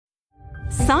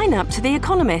Sign up to The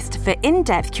Economist for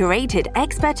in-depth curated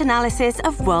expert analysis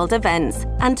of world events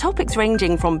and topics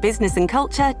ranging from business and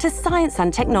culture to science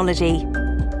and technology.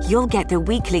 You'll get the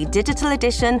weekly digital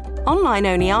edition,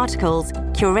 online-only articles,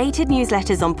 curated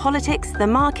newsletters on politics, the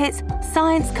markets,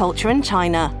 science, culture, and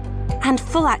China, and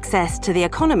full access to The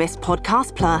Economist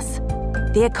Podcast Plus.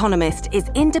 The Economist is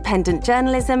independent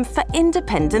journalism for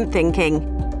independent thinking.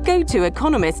 Go to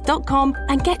economist.com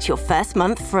and get your first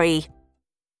month free.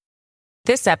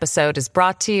 This episode is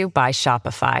brought to you by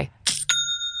Shopify.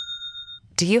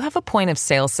 Do you have a point of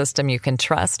sale system you can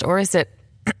trust, or is it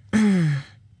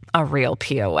a real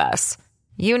POS?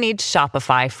 You need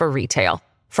Shopify for retail.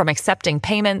 From accepting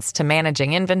payments to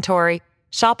managing inventory,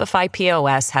 Shopify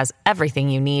POS has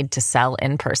everything you need to sell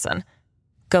in person.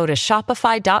 Go to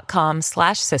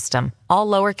shopify.com/system, all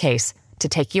lowercase, to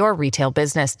take your retail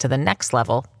business to the next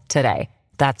level today.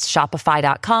 That's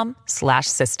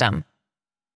shopify.com/system.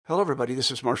 Hello, everybody.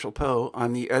 This is Marshall Poe.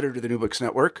 I'm the editor of the New Books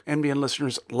Network. NBN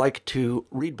listeners like to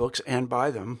read books and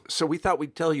buy them. So we thought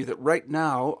we'd tell you that right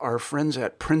now, our friends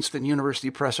at Princeton University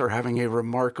Press are having a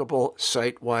remarkable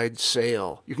site-wide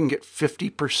sale. You can get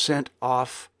 50%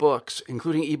 off books,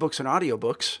 including ebooks and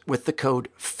audiobooks, with the code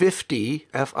 50,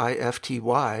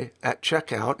 F-I-F-T-Y, at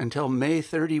checkout until May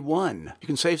 31. You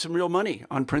can save some real money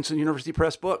on Princeton University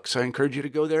Press books. I encourage you to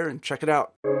go there and check it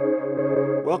out.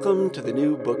 Welcome to the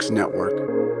New Books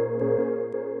Network.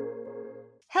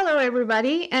 Hello,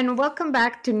 everybody, and welcome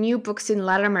back to New Books in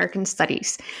Latin American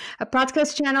Studies, a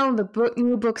podcast channel of the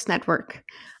New Books Network.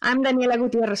 I'm Daniela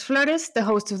Gutierrez Flores, the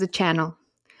host of the channel.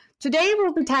 Today,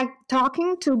 we'll be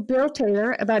talking to Bill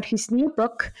Taylor about his new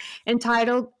book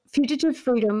entitled Fugitive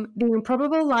Freedom: The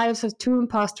Improbable Lives of Two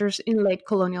Impostors in Late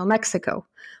Colonial Mexico,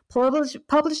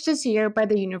 published this year by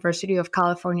the University of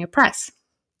California Press.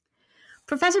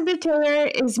 Professor Bill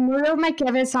Taylor is Muriel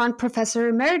Makiaweson Professor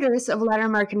Emeritus of Latin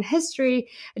American History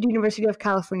at the University of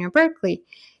California, Berkeley.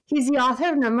 He's the author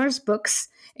of numerous books,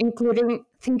 including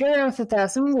Theater of a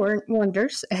Thousand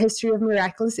Wonders, A History of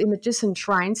Miraculous Images and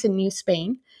Shrines in New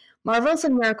Spain, Marvels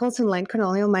and Miracles in Late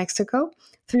Colonial Mexico,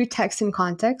 Through Text and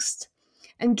Context,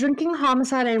 and Drinking,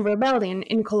 Homicide, and Rebellion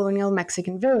in Colonial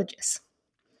Mexican Villages.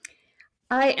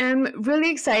 I am really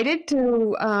excited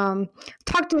to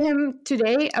talk to him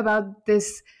today about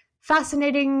this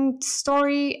fascinating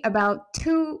story about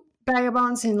two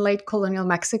vagabonds in late colonial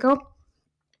Mexico.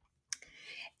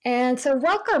 And so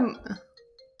welcome,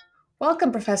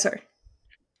 Professor.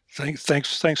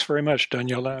 Thanks very much,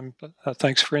 Daniela.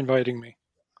 Thanks for inviting me.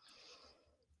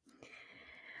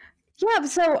 Yeah,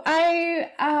 so I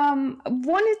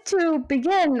wanted to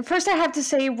begin. First, I have to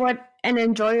say what an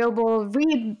enjoyable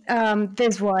read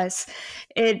this was.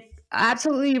 It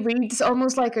absolutely reads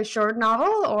almost like a short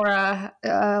novel or a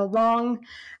long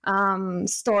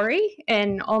story,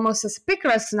 and almost as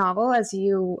picturesque novel as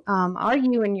you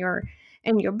argue in your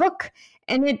book.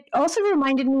 And it also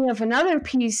reminded me of another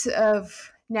piece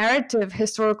of narrative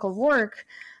historical work,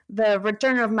 The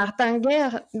Return of Martin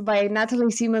Guerre by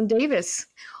Natalie Simon Davis.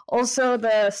 Also,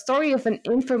 the story of an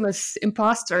infamous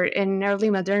impostor in early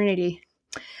modernity.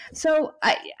 So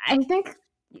I think,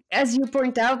 as you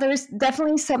point out, there's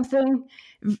definitely something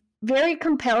very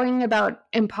compelling about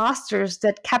imposters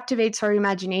that captivates our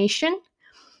imagination.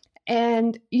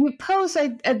 And you pose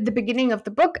at the beginning of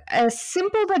the book a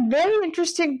simple but very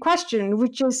interesting question,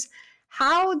 which is,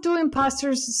 how do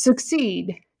imposters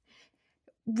succeed?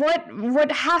 What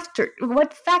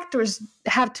factors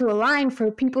have to align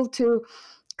for people to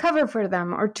cover for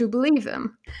them or to believe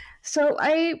them? So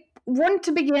I want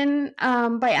to begin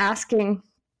by asking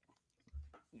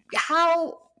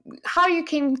how you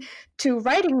came to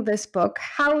writing this book.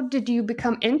 How did you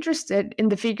become interested in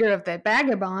the figure of the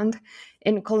vagabond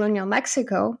in colonial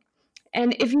Mexico?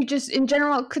 And if you just in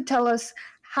general could tell us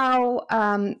how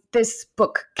this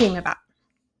book came about.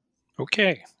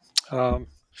 Okay. A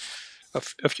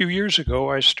few years ago,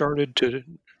 I started to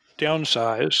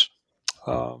downsize,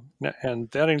 and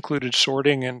that included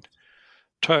sorting and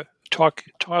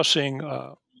tossing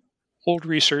old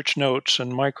research notes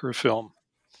and microfilm.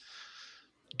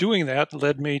 Doing that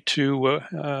led me to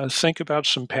think about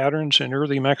some patterns in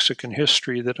early Mexican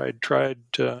history that I'd tried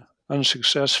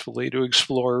unsuccessfully to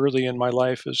explore early in my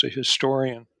life as a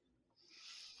historian.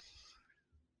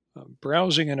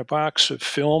 Browsing in a box of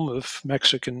film of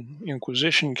Mexican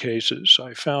Inquisition cases,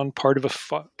 I found part of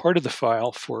the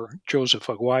file for Joseph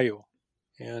Aguayo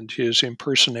and his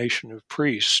impersonation of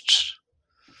priests.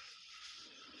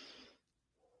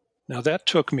 Now that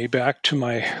took me back to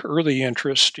my early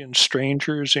interest in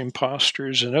strangers,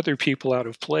 imposters, and other people out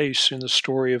of place in the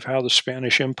story of how the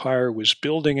Spanish Empire was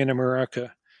building in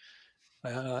America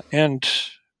and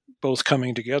both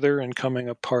coming together and coming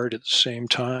apart at the same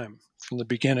time from the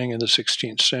beginning in the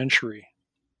 16th century.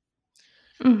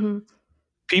 Mm-hmm.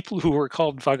 People who were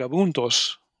called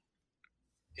vagabundos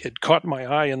had caught my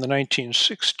eye in the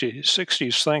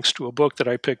 1960s thanks to a book that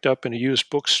I picked up in a used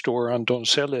bookstore on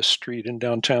Donceles Street in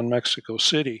downtown Mexico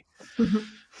City, Mm-hmm.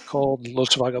 called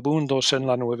Los Vagabundos en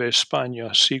la Nueva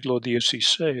España, siglo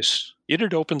XVI. It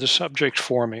had opened the subject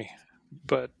for me,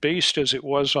 but based as it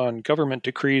was on government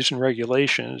decrees and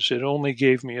regulations, it only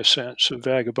gave me a sense of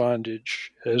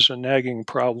vagabondage as a nagging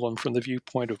problem from the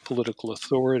viewpoint of political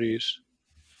authorities.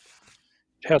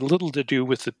 It had little to do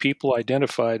with the people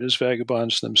identified as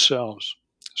vagabonds themselves.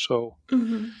 So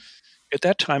Mm-hmm. at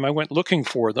that time, I went looking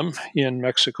for them in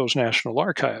Mexico's National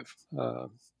Archive,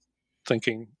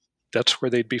 thinking that's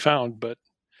where they'd be found. But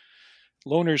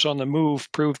loners on the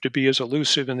move proved to be as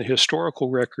elusive in the historical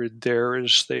record there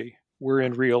as they were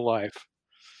in real life.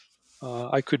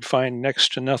 I could find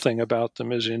next to nothing about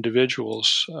them as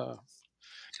individuals. Now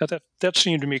that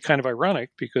seemed to me kind of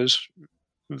ironic because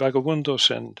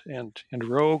vagabundos and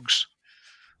rogues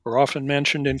were often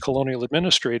mentioned in colonial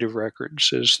administrative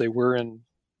records as they were in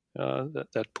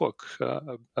that book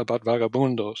about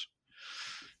vagabundos.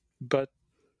 But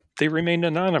they remained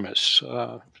anonymous.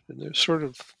 They're sort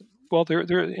of, well, they're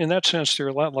in that sense, they're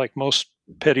a lot like most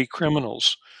petty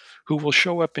criminals who will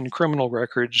show up in criminal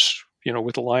records,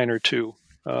 with a line or two,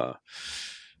 but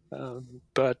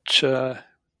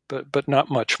not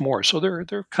much more. So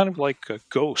they're kind of like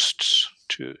ghosts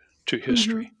to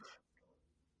history. Mm-hmm.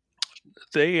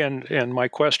 They and my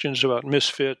questions about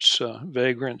misfits,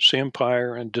 vagrants,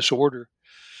 empire, and disorder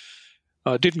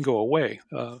didn't go away.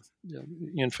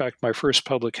 In fact, my first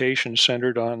publication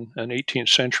centered on an 18th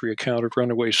century account of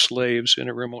runaway slaves in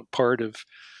a remote part of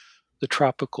the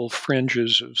tropical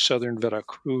fringes of southern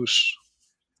Veracruz.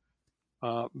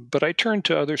 But I turned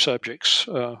to other subjects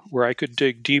where I could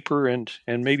dig deeper and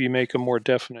maybe make a more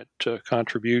definite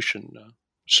contribution.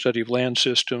 Study of land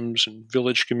systems and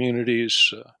village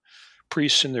communities,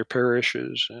 priests in their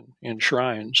parishes and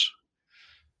shrines.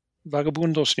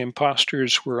 Vagabundos and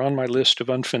impostors were on my list of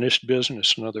unfinished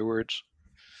business, in other words.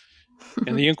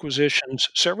 In the Inquisition's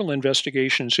several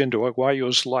investigations into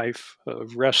Aguayo's life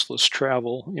of restless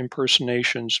travel,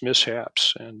 impersonations,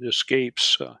 mishaps, and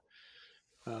escapes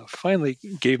finally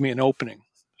gave me an opening.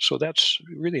 So that's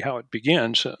really how it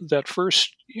begins. That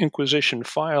first Inquisition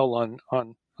file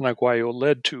on Aguayo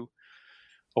led to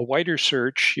a wider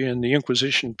search in the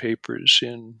Inquisition papers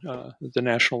in the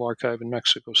National Archive in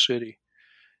Mexico City.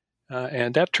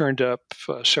 And that turned up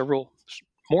several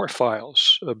more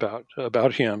files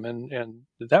about him. And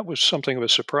that was something of a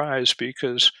surprise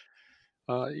because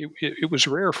it was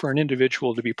rare for an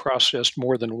individual to be processed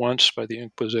more than once by the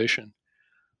Inquisition.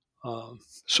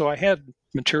 So I had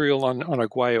material on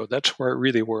Aguayo. That's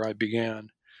where I began.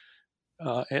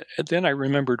 And then I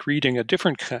remembered reading a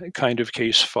different kind of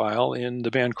case file in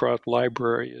the Bancroft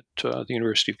Library at the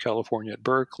University of California at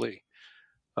Berkeley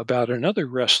about another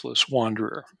restless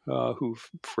wanderer who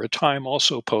for a time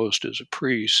also posed as a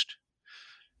priest.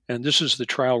 And this is the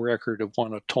trial record of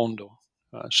Juan Atondo.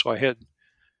 So I had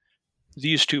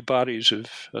these two bodies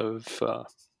of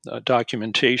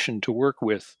documentation to work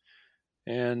with.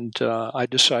 And I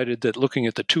decided that looking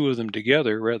at the two of them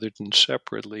together rather than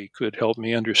separately could help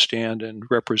me understand and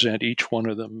represent each one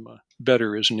of them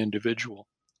better as an individual.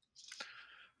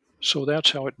 So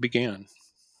that's how it began.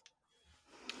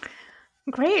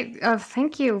 Great.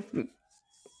 Thank you.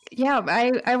 Yeah,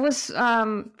 I was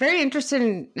very interested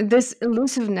in this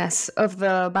elusiveness of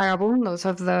the vagabundos,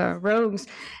 of the rogues,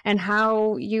 and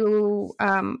how you,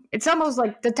 it's almost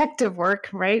like detective work,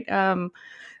 right?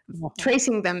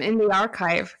 Tracing them in the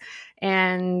archive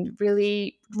and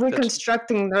really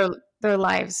reconstructing their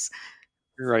lives.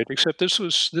 Right, except this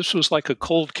was like a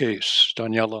cold case,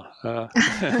 Daniela.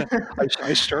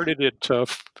 I started it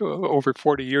over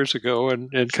 40 years ago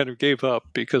and kind of gave up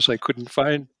because I couldn't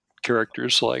find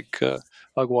characters like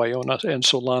Aguayo and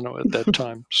Solano at that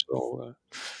time. So,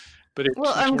 but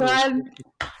I'm glad.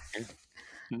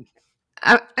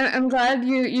 I'm glad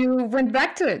you went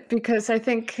back to it because I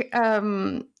think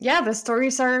the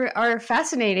stories are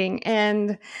fascinating,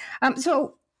 and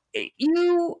so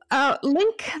you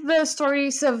link the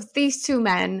stories of these two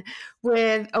men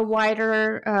with a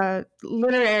wider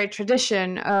literary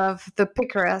tradition of the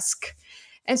picaresque,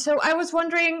 and so I was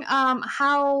wondering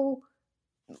how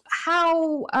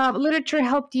literature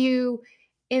helped you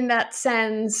in that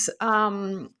sense.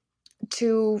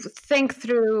 To think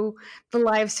through the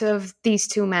lives of these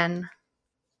two men.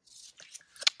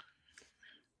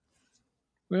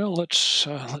 Well, let's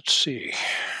see.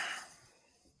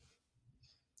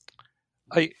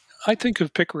 I I think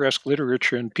of picaresque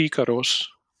literature and picaros,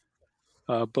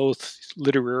 both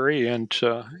literary and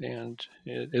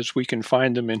as we can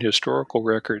find them in historical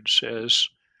records, as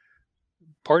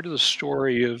part of the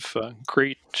story of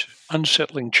great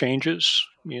unsettling changes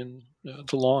in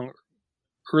the long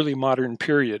early modern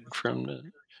period from the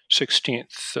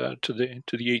 16th to the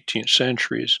 18th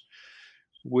centuries,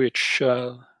 which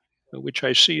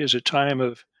I see as a time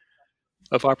of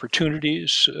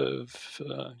opportunities, of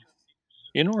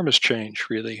enormous change,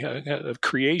 really, of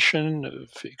creation, of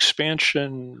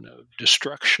expansion, of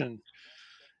destruction,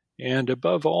 and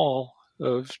above all,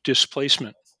 of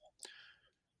displacement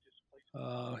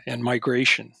and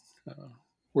migration,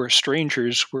 where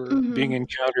strangers were being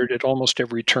encountered at almost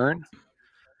every turn.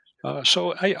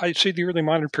 So I see the early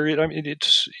modern period. I mean,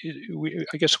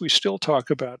 I guess we still talk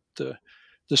about the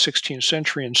 16th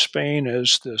century in Spain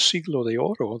as the siglo de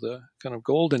oro, the kind of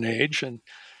golden age, and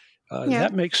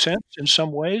that makes sense in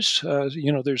some ways.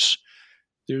 There's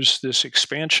this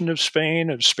expansion of Spain,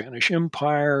 of Spanish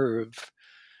Empire,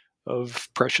 of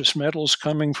precious metals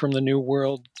coming from the New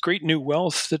World, great new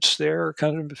wealth that's there.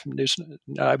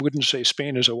 I wouldn't say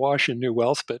Spain is awash in new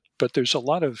wealth, but there's a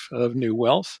lot of new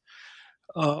wealth,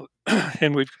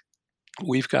 and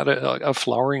we've got a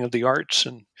flowering of the arts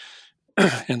and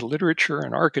and literature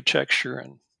and architecture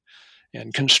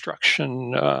and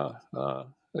construction,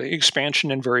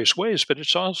 expansion in various ways. But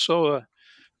it's also,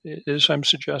 as I'm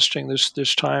suggesting,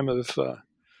 this time of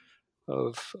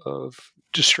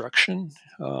destruction,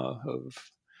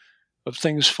 of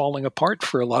things falling apart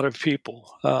for a lot of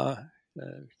people.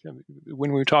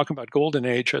 When we talk about golden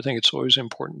age, I think it's always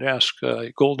important to ask,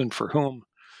 golden for whom?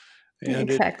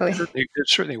 And exactly. It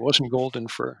certainly wasn't golden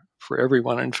for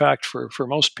everyone. In fact, for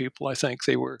most people, I think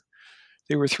they were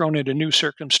thrown into new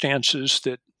circumstances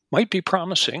that might be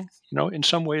promising. In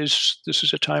some ways, this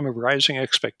is a time of rising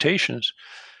expectations,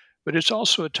 but it's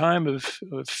also a time of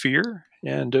fear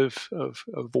and of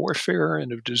warfare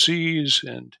and of disease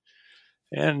and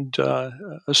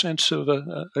a sense of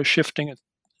a shifting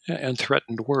and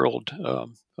threatened world.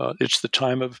 It's the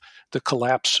time of the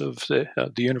collapse of the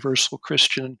universal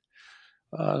Christian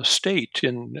state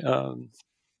and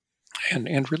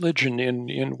religion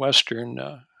in Western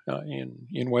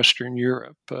in Western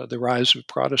Europe, the rise of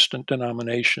Protestant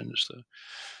denominations,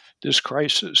 this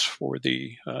crisis for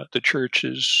the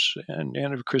churches and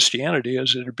of Christianity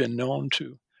as it had been known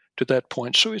to that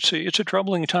point. So it's a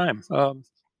troubling time, and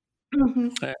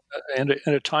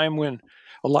a time when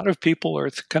a lot of people are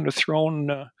kind of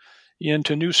thrown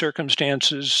into new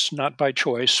circumstances, not by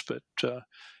choice, but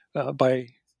by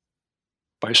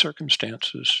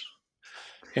circumstances.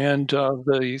 And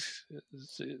the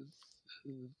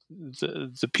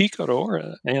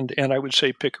picaro and I would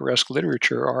say picaresque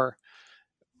literature are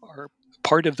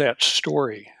part of that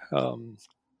story, of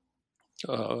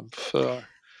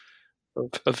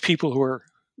people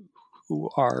who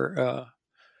are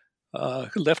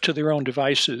left to their own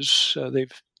devices.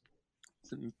 They've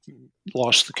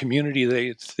lost the community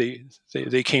they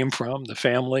came from, the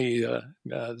family,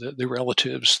 the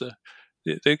relatives, the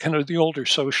kind of the older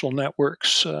social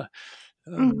networks are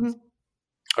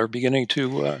beginning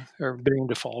to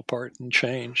fall apart and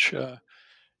change.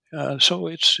 So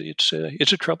it's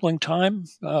a troubling time,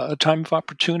 a time of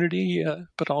opportunity,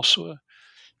 but also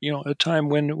a time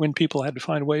when people had to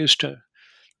find ways to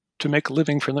make a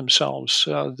living for themselves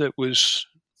that was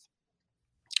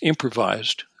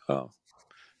improvised.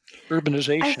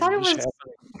 Urbanization is happening this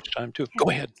time too. Go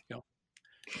ahead.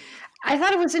 I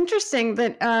thought it was interesting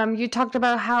that you talked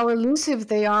about how elusive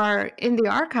they are in the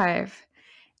archive,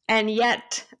 and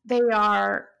yet they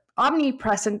are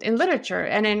omnipresent in literature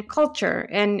and in culture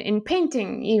and in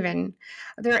painting. Even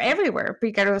they're everywhere.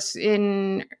 Picaros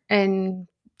in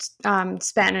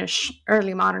Spanish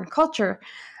early modern culture,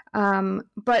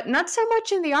 but not so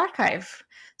much in the archive.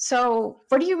 So,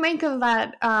 what do you make of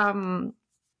that? Of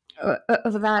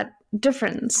that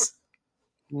difference?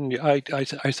 I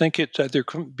think there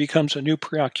becomes a new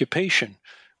preoccupation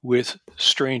with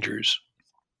strangers.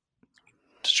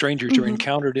 Strangers are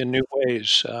encountered in new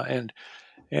ways, and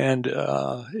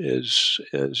as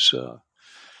a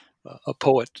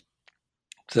poet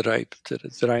that I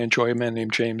enjoy, a man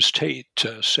named James Tate,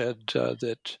 said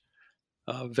that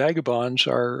vagabonds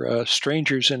are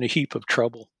strangers in a heap of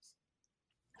trouble.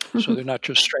 So they're not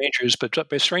just strangers, but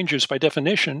strangers by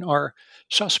definition are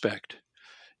suspect.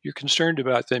 You're concerned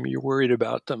about them. You're worried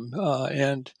about them,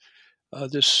 and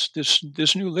this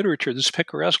new literature, this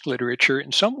picaresque literature,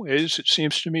 in some ways, it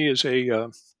seems to me is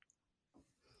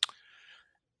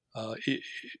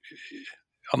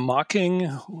a mocking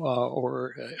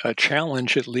or a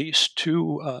challenge, at least,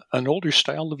 to an older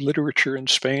style of literature in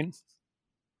Spain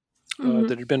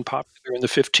that had been popular in the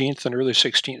 15th and early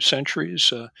 16th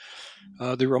centuries,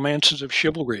 the romances of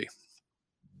chivalry,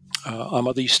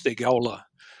 Amadís de Gaula,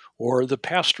 or the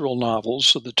pastoral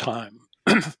novels of the time,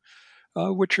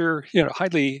 which are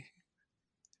highly,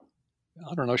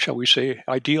 I don't know, shall we say,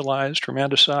 idealized,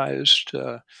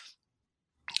 romanticized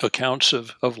accounts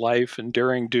of life and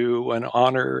daring do and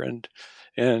honor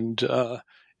and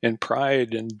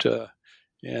pride and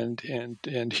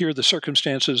here the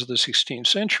circumstances of the 16th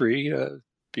century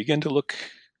begin to look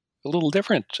a little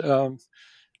different.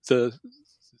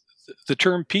 The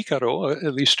term pícaro,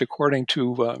 at least according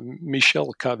to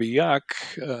Michel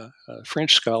Cavaillac, a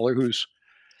French scholar who's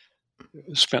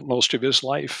spent most of his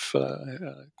life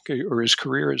or his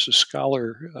career as a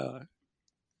scholar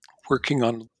working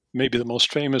on maybe the most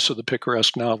famous of the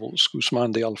picaresque novels,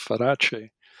 Guzmán de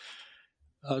Alfarache,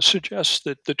 suggests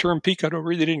that the term pícaro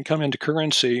really didn't come into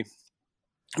currency.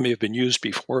 It may have been used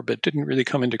before, but didn't really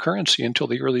come into currency until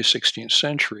the early 16th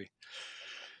century.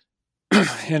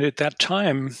 And at that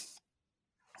time,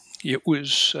 it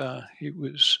was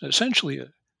essentially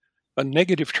a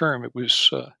negative term. It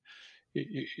was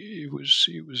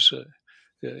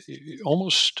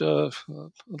almost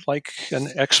like an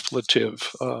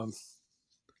expletive.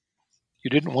 You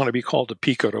didn't want to be called a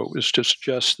pícaro. It was to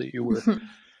suggest that you were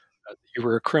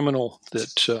a criminal,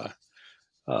 that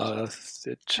a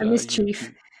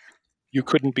mischief. You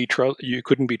couldn't be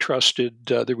trusted.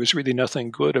 There was really nothing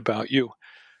good about you.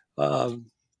 But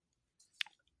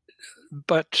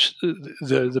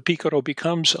the pícaro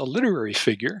becomes a literary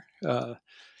figure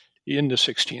in the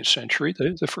 16th century.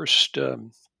 The first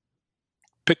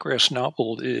picaresque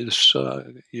novel is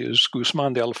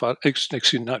Guzmán de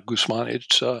Alfarache. Not Guzmán.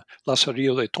 It's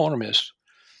Lazarillo de Tormes.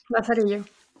 Lazarillo,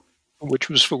 which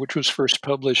was first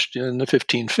published in the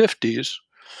 1550s,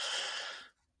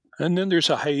 and then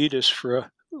there's a hiatus for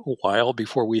a while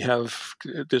before we have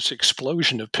this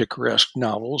explosion of picaresque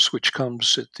novels, which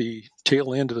comes at the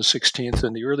tail end of the 16th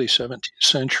and the early 17th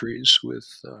centuries with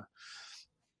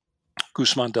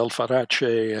Guzmán de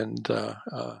Alfarache and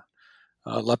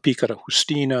La Pícara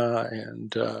Justina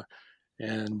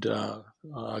and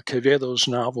Quevedo's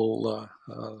novel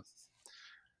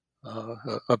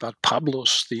about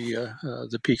Pablos the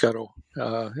Pícaro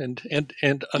and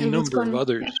a number of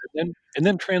others, and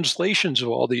then translations of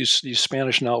all these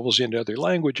Spanish novels into other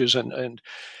languages and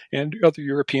other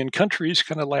European countries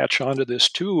kind of latch onto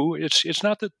this too. It's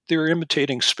not that they're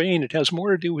imitating Spain; it has more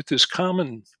to do with this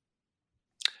common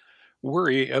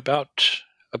worry about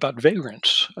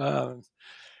vagrants.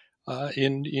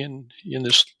 In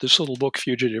this little book,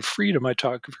 Fugitive Freedom, I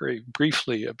talk very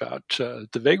briefly about the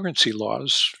vagrancy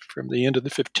laws from the end of the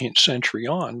 15th century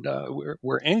on,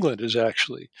 where England is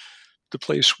actually the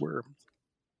place where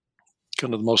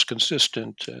kind of the most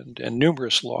consistent and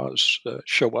numerous laws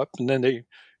show up, and then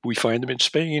we find them in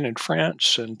Spain and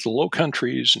France and the Low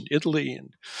Countries and Italy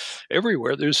and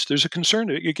everywhere. There's a concern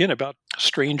again about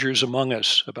strangers among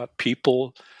us, about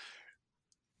people,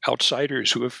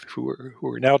 outsiders who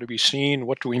are now to be seen.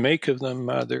 What do we make of them?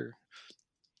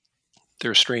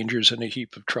 They're strangers in a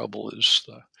heap of trouble.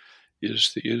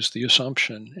 Is the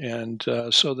assumption, and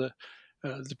so the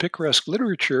picaresque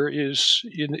literature is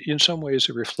in some ways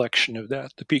a reflection of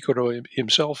that. The pícaro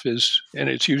himself is, and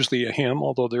it's usually a him,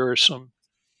 although there are some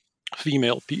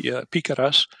female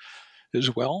pícaras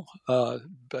as well.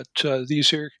 But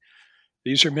these are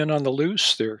men on the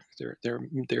loose. They're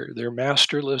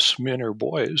masterless men or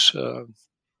boys.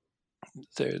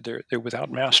 They're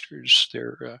without masters.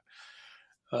 They're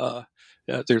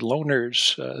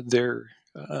loners. They're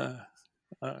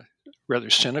rather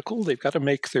cynical. They've got to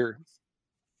make their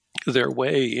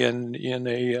way in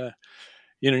an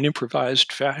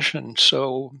improvised fashion.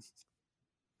 So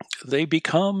they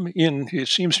become, it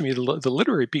seems to me, the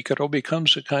literary pícaro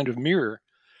becomes a kind of mirror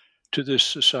to this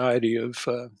society of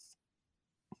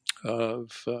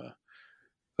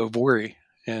worry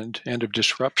and of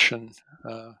disruption,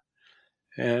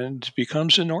 and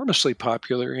becomes enormously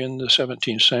popular in the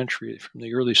 17th century, from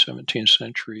the early 17th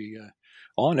century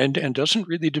on, and doesn't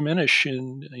really diminish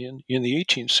in the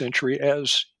 18th century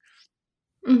as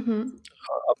a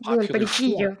popular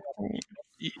form,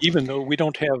 even though we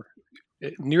don't have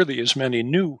nearly as many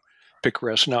new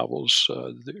picaresque novels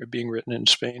that are being written in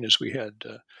Spain as we had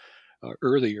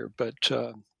earlier. But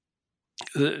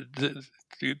the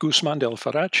Guzmán de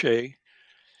Alfarache,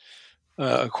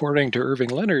 according to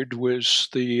Irving Leonard, was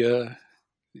the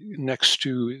next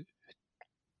to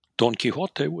Don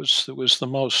Quixote was the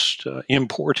most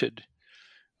imported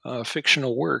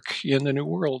fictional work in the New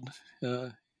World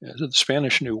the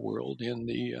Spanish New World in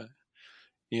the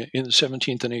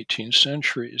 17th and 18th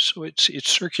centuries. So it's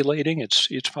circulating,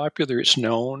 it's popular, it's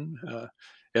known,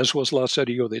 as was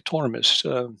Lazarillo de Tormes.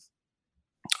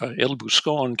 El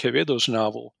Buscón, Quevedo's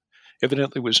novel,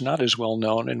 evidently was not as well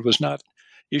known and was not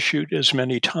issued as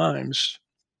many times,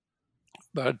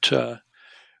 but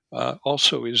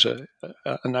also is a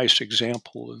nice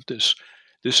example of this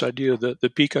idea that the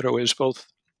Pícaro is both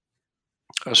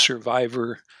a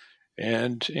survivor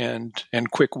and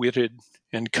quick-witted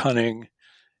and cunning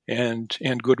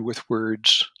and good with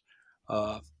words,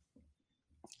 but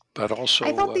also.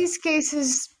 I thought these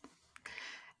cases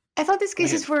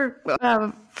were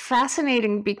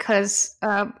fascinating because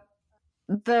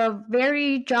the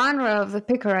very genre of the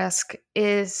picaresque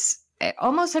is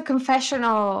almost a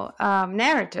confessional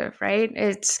narrative, right?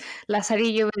 It's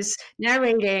Lazarillo is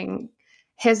narrating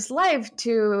his life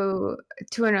to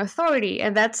an authority,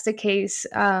 and that's the case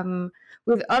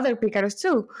with other picaros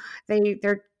too.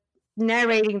 They're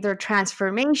narrating their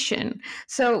transformation.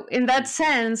 So in that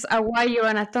sense, Aguayo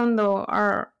and Atondo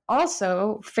are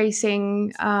also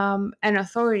facing an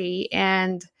authority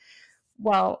and,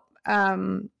 well,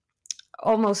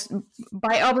 almost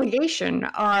by obligation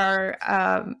are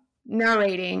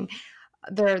narrating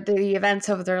the events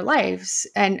of their lives,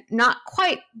 and not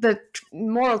quite the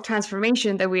moral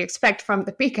transformation that we expect from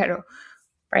the Pícaro,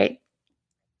 right?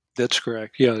 That's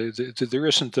correct. Yeah, there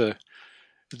isn't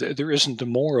a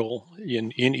moral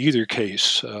in either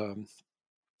case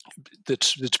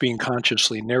that's being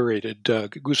consciously narrated.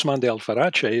 Guzmán de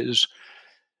Alfarache is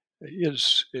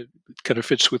it kind of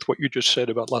fits with what you just said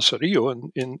about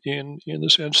Lazarillo in the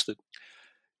sense that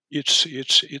it's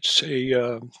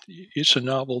a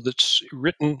novel that's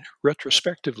written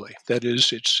retrospectively. That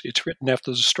is, it's written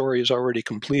after the story is already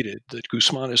completed. That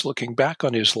Guzmán is looking back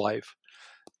on his life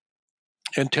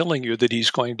and telling you that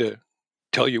he's going to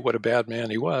tell you what a bad man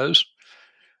he was,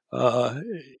 not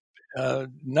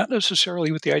necessarily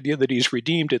with the idea that he's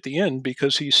redeemed at the end,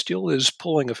 because he still is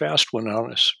pulling a fast one on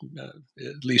us,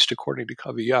 at least according to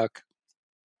Cavaillach.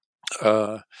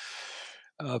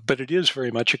 But it is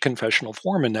very much a confessional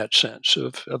form in that sense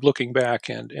of looking back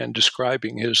and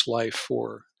describing his life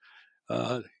for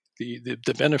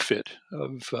the benefit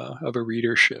of a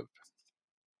readership.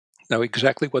 Now,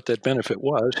 exactly what that benefit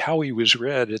was, how he was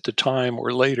read at the time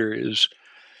or later, is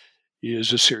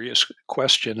a serious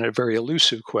question, a very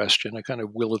elusive question, a kind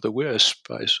of will-o'-the-wisp,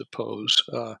 I suppose.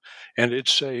 And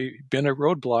it's been a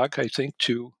roadblock, I think,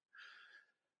 to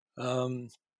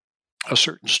a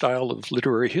certain style of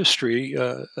literary history,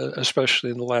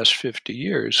 especially in the last 50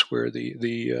 years, where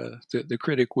the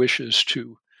critic wishes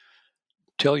to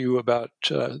tell you about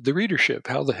the readership,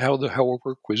 how a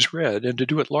work was read, and to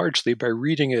do it largely by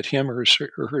reading it him or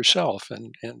herself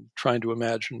and trying to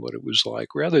imagine what it was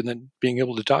like, rather than being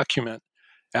able to document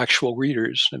actual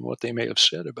readers and what they may have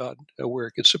said about a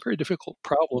work. It's a very difficult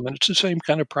problem, and it's the same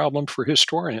kind of problem for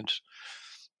historians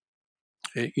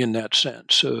in that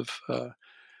sense of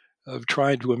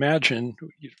trying to imagine,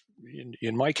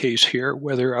 in my case here,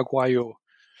 whether Aguayo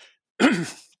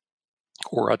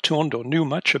or Atondo knew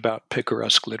much about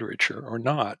picaresque literature or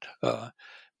not.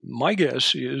 My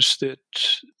guess is that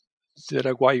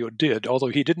Aguayo did, although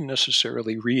he didn't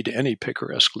necessarily read any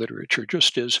picaresque literature,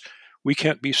 just as we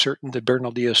can't be certain that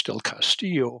Bernal Díaz del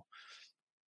Castillo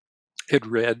had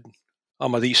read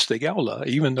Amadís de Gaula,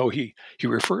 even though he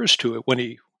refers to it when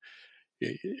he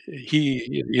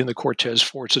in the Cortez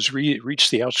forces reached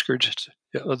the outskirts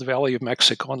of the Valley of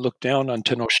Mexico and looked down on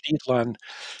Tenochtitlan,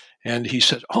 and he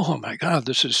said, "Oh my God,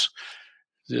 this is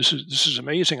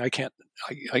amazing. I can't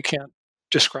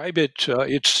describe it.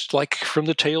 It's like from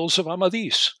the tales of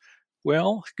Amadís."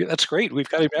 Well, that's great. We've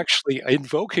got him actually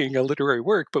invoking a literary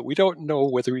work, but we don't know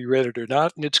whether he read it or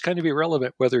not, and it's kind of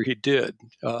irrelevant whether he did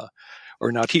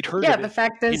or not. He'd heard of it. Yeah, the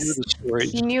fact is, he knew the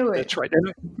stories. He knew it. That's right.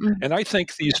 And I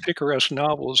think these picaresque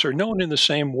novels are known in the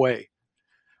same way.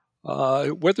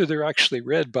 Whether they're actually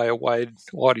read by a wide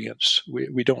audience,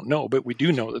 we don't know, but we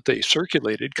do know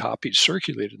that copies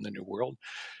circulated in the New World.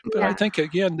 But I think,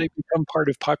 again, they become part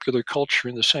of popular culture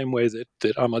in the same way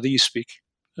that Amadís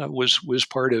was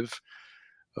part of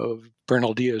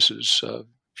Bernal Díaz's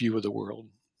view of the world.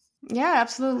 Yeah,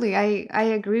 absolutely. I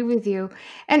agree with you.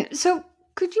 And so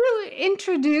could you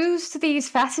introduce these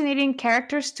fascinating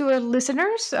characters to our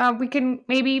listeners? We can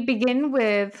maybe begin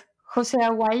with José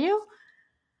Aguayo.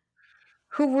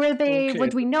 Who were they? Okay.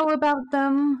 What do we know about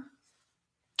them?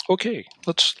 Okay,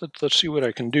 let's see what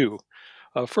I can do.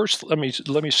 First, let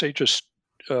me say just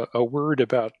a word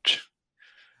about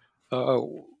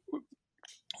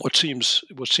what seems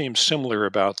similar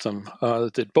about them.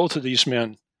 That both of these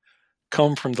men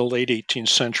come from the late 18th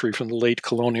century, from the late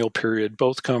colonial period.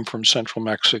 Both come from central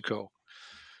Mexico.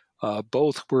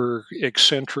 Both were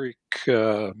eccentric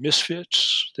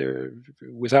misfits. They're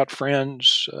without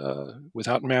friends,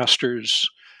 without masters.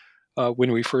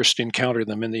 When we first encountered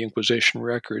them in the Inquisition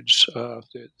records,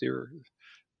 they're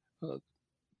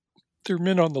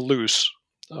men on the loose,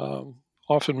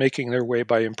 often making their way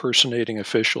by impersonating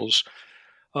officials,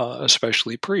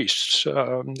 especially priests,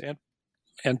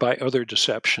 and by other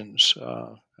deceptions,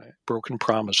 broken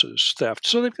promises, theft.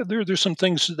 So there's some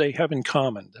things that they have in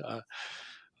common.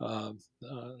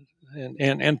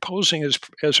 And posing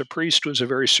as a priest was a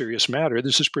very serious matter.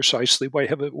 This is precisely why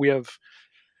we have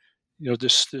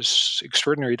this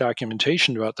extraordinary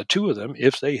documentation about the two of them.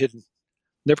 If they had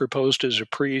never posed as a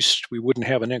priest, we wouldn't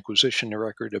have an Inquisition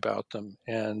record about them.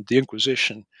 And the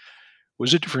Inquisition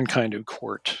was a different kind of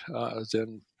court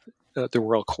than the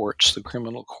royal courts, the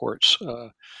criminal courts,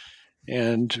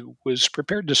 and was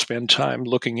prepared to spend time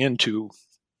looking into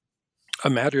a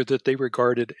matter that they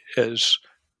regarded as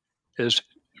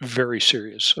very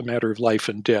serious, a matter of life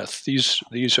and death.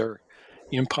 These are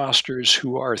imposters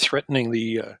who are threatening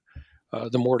the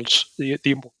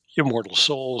immortal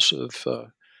souls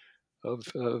of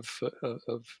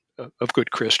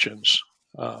good Christians.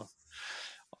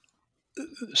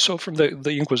 So, from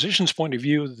the Inquisition's point of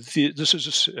view, this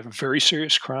is a very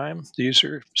serious crime. These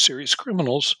are serious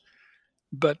criminals,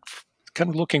 but kind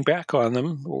of looking back on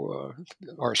them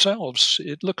ourselves,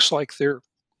 it looks like they're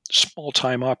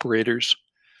small-time operators.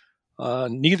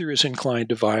 Neither is inclined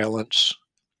to violence.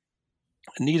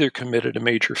 Neither committed a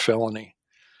major felony.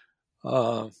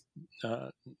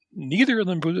 Neither of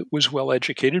them was well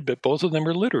educated, but both of them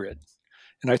are literate.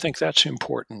 And I think that's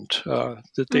important,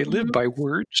 that they live by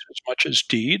words as much as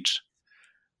deeds.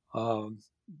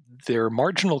 They're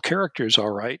marginal characters,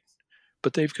 all right,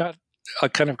 but they've got a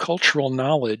kind of cultural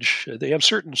knowledge. They have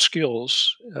certain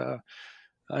skills,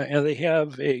 and they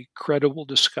have a credible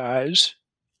disguise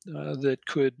that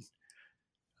could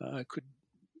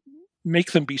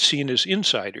make them be seen as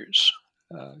insiders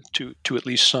to at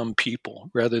least some people,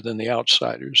 rather than the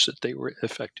outsiders that they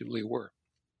effectively were.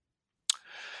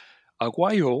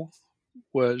 Aguayo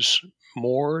was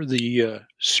more the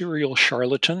serial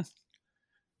charlatan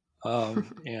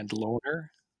and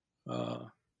loner,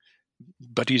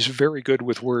 but he's very good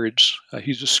with words.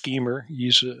 He's a schemer.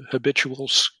 He's a habitual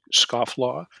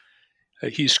scofflaw.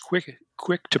 He's quick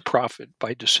to profit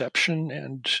by deception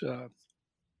and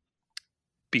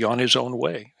be on his own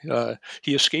way.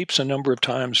 He escapes a number of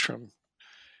times from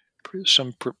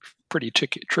some pretty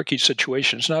tricky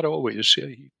situations. Not always.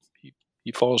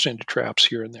 He falls into traps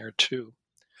here and there too.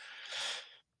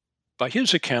 By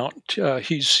his account,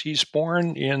 he's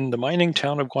born in the mining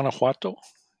town of Guanajuato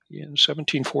in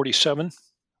 1747.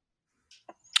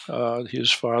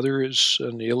 His father is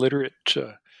an illiterate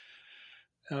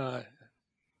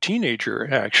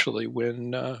teenager, actually,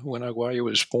 when Aguayo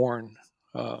was born.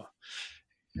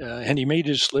 And he made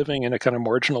his living in a kind of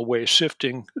marginal way,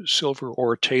 sifting silver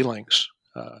ore tailings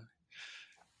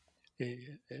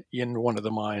in one of the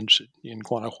mines in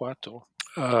Guanajuato.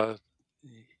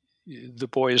 The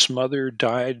boy's mother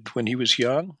died when he was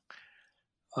young.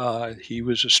 He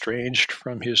was estranged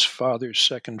from his father's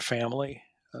second family.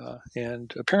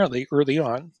 And apparently early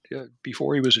on,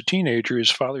 before he was a teenager,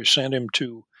 his father sent him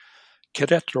to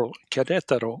Querétaro, to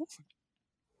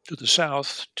the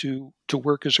south, to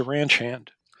work as a ranch hand.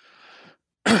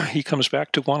 He comes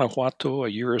back to Guanajuato a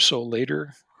year or so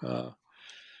later,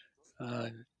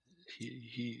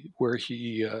 where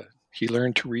he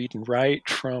learned to read and write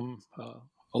from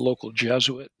a local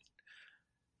Jesuit,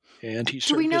 and he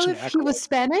served. Do we know as an if he was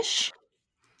Spanish?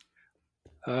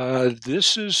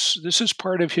 This is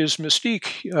part of his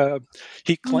mystique.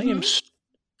 He claims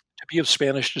to be of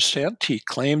Spanish descent. He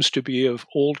claims to be of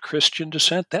Old Christian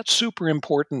descent. That's super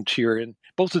important here, and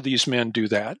both of these men do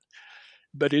that.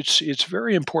 But it's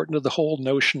very important to the whole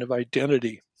notion of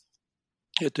identity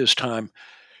at this time.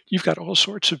 You've got all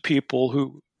sorts of people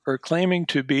who are claiming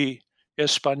to be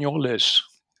Españoles.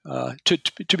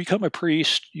 To become a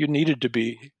priest, you needed to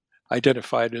be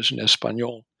identified as an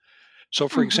Español. So,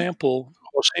 for example,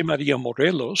 José María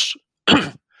Morelos,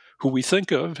 who we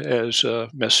think of as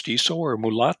mestizo or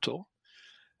mulatto,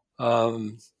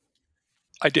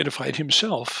 identified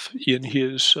himself in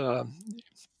his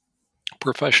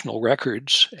professional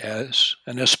records as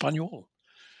an Español.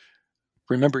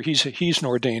 Remember, he's an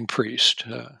ordained priest,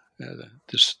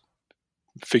 this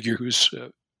figure who's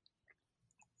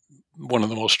one of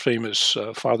the most famous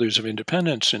fathers of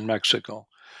independence in Mexico.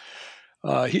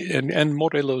 And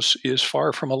Morelos is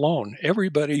far from alone.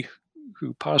 Everybody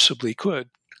who possibly could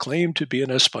claimed to be an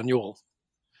Español.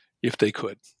 if they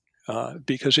could,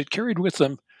 because it carried with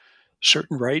them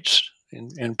certain rights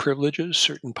and privileges,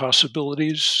 certain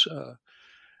possibilities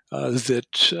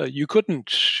that you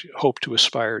couldn't hope to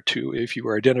aspire to if you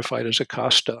were identified as a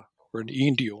casta or an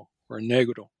indio or a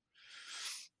negro.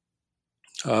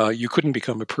 You couldn't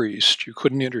become a priest. You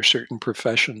couldn't enter certain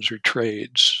professions or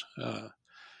trades.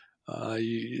 A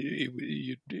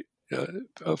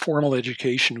formal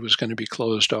education was going to be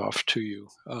closed off to you.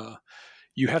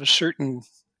 You had a certain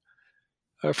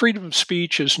freedom of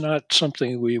speech is not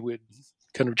something we would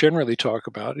kind of generally talk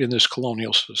about in this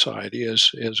colonial society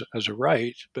as a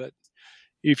right, but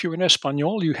if you were an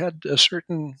Espanol, you had a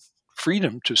certain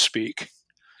freedom to speak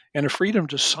and a freedom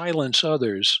to silence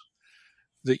others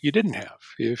that you didn't have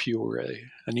if you were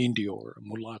an indio or a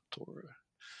mulatto or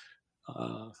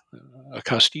a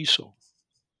castizo.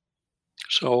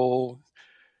 So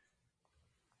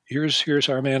here's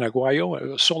our man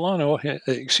Aguayo,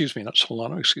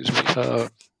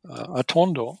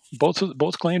 Atondo.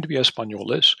 Both claim to be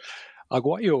Españoles.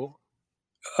 Aguayo,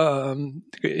 in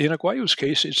Aguayo's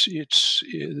case,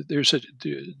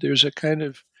 there's a kind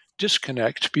of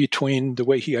disconnect between the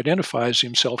way he identifies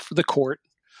himself for the court,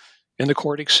 and the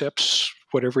court accepts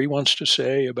whatever he wants to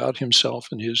say about himself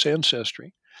and his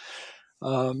ancestry.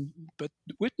 But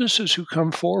witnesses who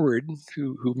come forward,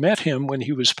 who met him when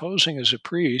he was posing as a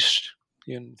priest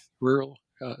in rural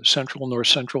central, north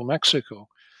central Mexico,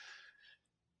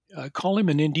 call him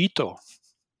an indito.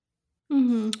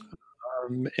 Mm-hmm.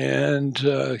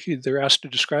 They're asked to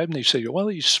describe him. They say, well,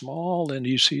 he's small and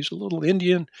he's a little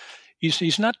Indian.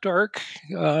 He's not dark,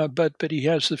 but he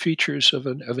has the features of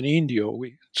an indio.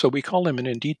 So we call him an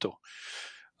indito.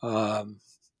 Well,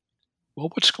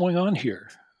 what's going on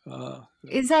here?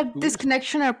 Is that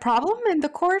disconnection a problem in the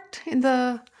court, in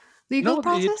the legal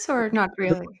process, or not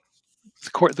really?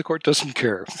 The court doesn't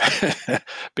care,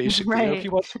 basically. Right. If he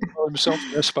wants to call himself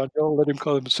an Espanol, let him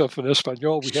call himself an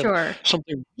Espanol. We have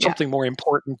something more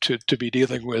important to be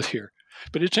dealing with here.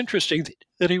 But it's interesting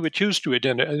that he would choose to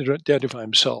identify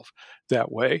himself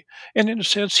that way. And in a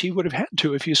sense, he would have had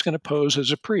to if he's going to pose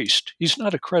as a priest. He's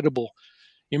not a credible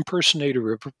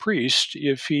impersonator of a priest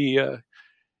if he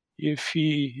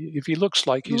looks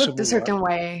like he's looked a certain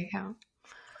way. Yeah.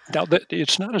 Now,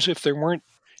 it's not as if there weren't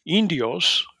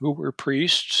indios who were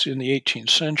priests in the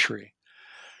 18th century,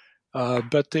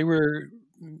 but they were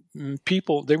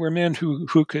men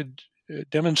who could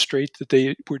demonstrate that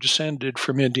they were descended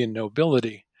from Indian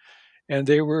nobility, and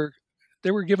they were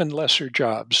given lesser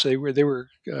jobs. They were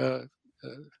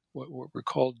what were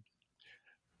called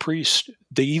priests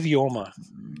de idioma.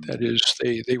 That is,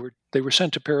 they were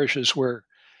sent to parishes where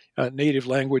native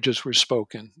languages were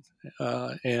spoken,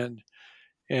 and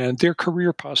their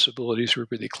career possibilities were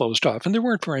really closed off, and there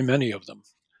weren't very many of them.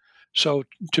 So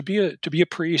to be a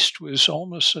priest was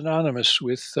almost synonymous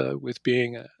with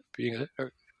being a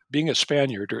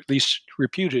Spaniard, or at least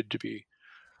reputed to be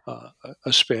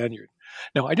a Spaniard.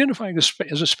 Now, identifying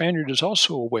as a Spaniard is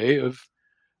also a way of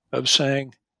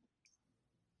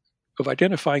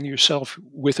identifying yourself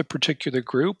with a particular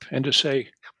group, and to say,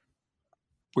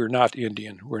 we're not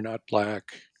Indian, we're not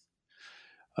black.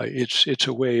 It's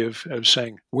a way of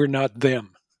saying we're not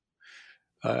them.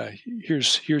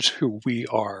 Here's who we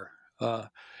are,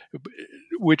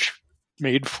 which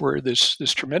made for this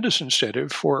tremendous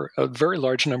incentive for a very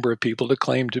large number of people to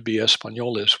claim to be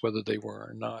Españoles, whether they were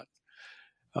or not.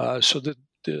 So the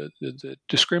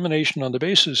discrimination on the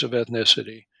basis of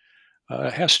ethnicity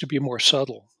has to be more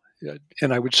subtle.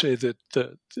 And I would say that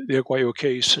the Aguayo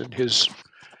case and his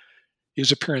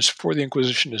appearance before the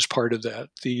Inquisition is part of that.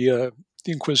 The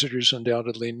inquisitors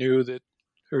undoubtedly knew that,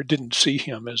 or didn't see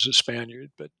him as a Spaniard,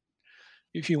 but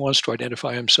if he wants to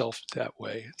identify himself that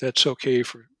way, that's okay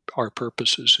for our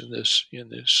purposes in this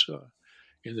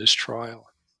trial.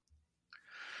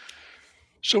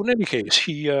 So in any case,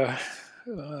 he's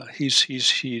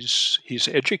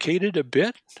educated a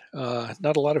bit,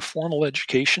 not a lot of formal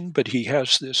education, but he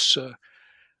has this.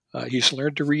 He's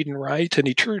learned to read and write, and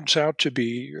he turns out to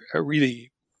be a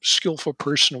really skillful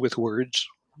person with words.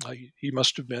 He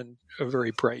must have been a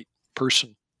very bright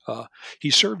person. He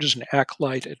served as an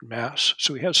acolyte at Mass,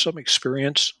 so he has some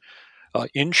experience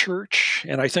in church,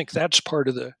 and I think that's part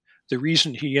of the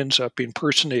reason he ends up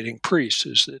impersonating priests,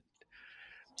 is that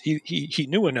he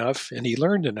knew enough and he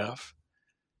learned enough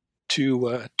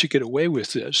to get away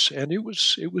with this, and it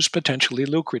was potentially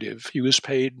lucrative. He was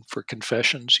paid for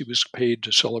confessions. He was paid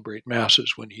to celebrate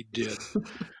masses when he did.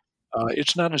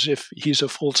 It's not as if he's a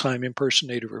full-time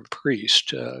impersonator of a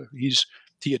priest.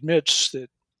 He admits that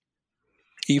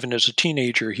even as a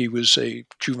teenager he was a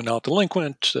juvenile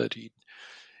delinquent. That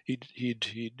he'd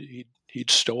He'd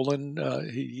stolen.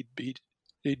 He'd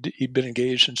been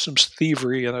engaged in some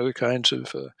thievery and other kinds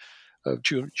of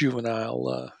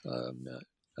juvenile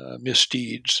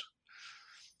misdeeds.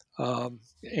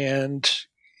 And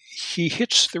he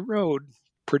hits the road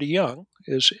pretty young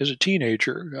as a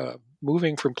teenager,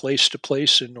 moving from place to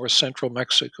place in north central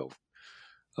Mexico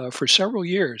for several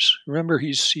years. Remember,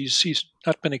 he's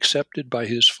not been accepted by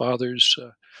his father's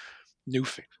new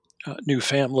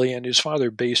family, and his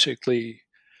father basically,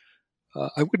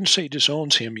 I wouldn't say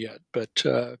disowns him yet, but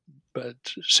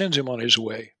sends him on his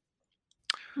way.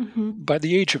 Mm-hmm. By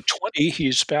the age of 20,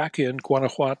 he's back in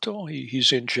Guanajuato.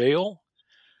 He's in jail,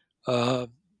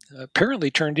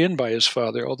 apparently turned in by his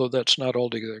father, although that's not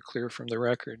altogether clear from the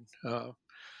record.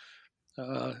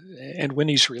 And when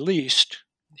he's released,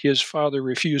 his father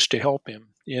refused to help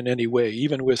him in any way,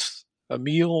 even with a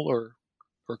meal or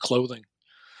clothing.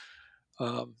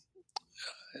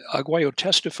 Aguayo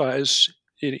testifies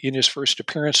in his first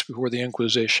appearance before the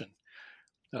Inquisition.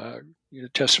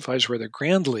 Testifies rather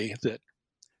grandly that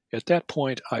at that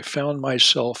point I found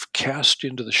myself cast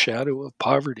into the shadow of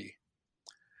poverty.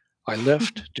 I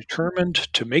left determined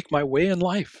to make my way in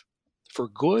life, for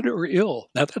good or ill.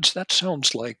 Now that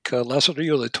sounds like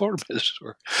Lazarillo de Tormes,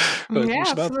 or Yeah,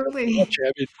 absolutely. I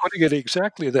mean, putting it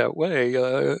exactly that way,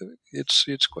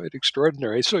 it's quite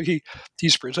extraordinary. So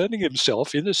he's presenting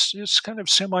himself in this kind of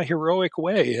semi-heroic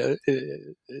way,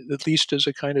 at least as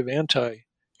a kind of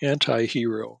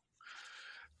anti-hero.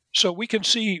 So we can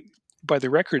see by the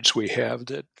records we have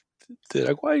that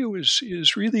Aguayo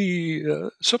is really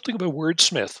something of a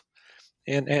wordsmith.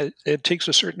 And it takes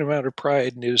a certain amount of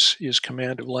pride in his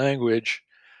command of language,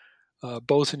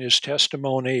 both in his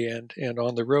testimony and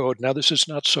on the road. Now, this is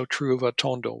not so true of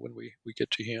Atondo when we get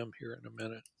to him here in a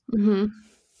minute. Mm-hmm.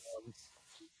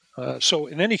 So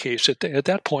in any case, at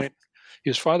that point,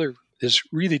 his father has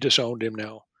really disowned him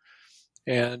now.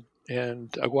 And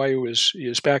Aguayo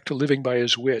is back to living by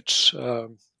his wits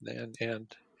and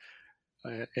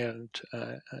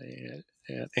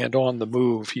on the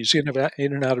move. He's in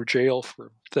and out of jail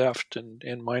for theft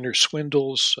and minor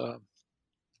swindles.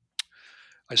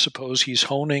 I suppose he's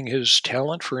honing his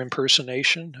talent for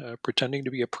impersonation, pretending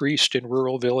to be a priest in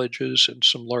rural villages and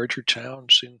some larger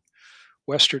towns in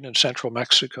western and central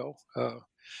Mexico.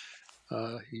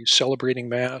 He's celebrating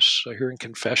Mass, hearing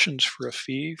confessions for a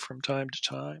fee from time to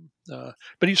time.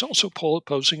 But he's also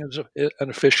posing as an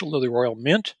official of the Royal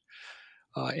Mint,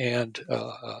 and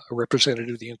a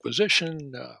representative of the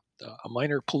Inquisition, a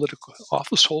minor political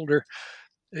office holder.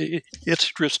 It's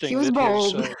interesting. He was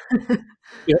bold.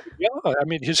 Yeah, I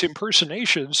mean, his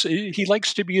impersonations, he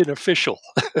likes to be an official.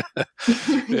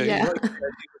 Yeah.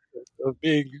 Of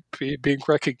being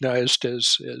recognized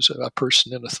as a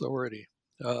person in authority.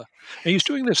 And he's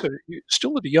doing this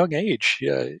still at a young age.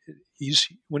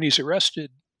 When he's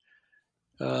arrested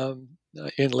in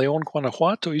León,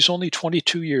 Guanajuato, he's only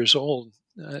 22 years old,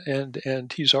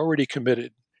 and he's already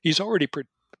committed. He's already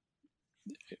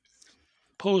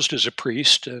posed as a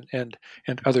priest and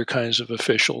other kinds of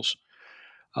officials,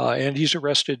 and he's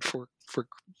arrested for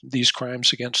these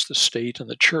crimes against the state and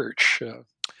the church.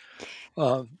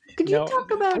 Could you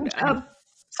talk about?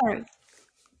 Sorry.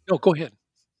 No, go ahead.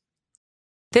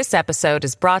 This episode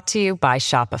is brought to you by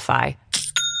Shopify.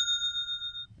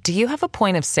 Do you have a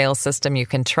point of sale system you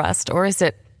can trust, or is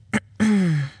it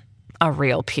a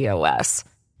real POS?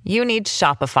 You need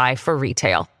Shopify for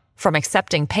retail. From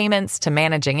accepting payments to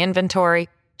managing inventory,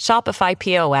 Shopify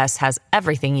POS has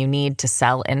everything you need to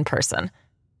sell in person.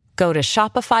 Go to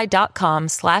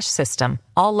shopify.com/system,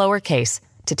 all lowercase,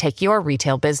 to take your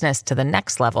retail business to the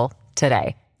next level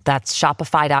today. That's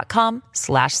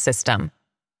shopify.com/system.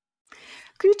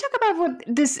 Could you talk about what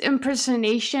this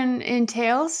impersonation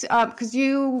entails? Because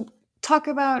you talk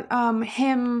about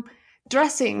him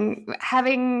dressing,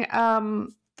 having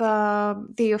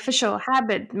the official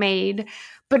habit made,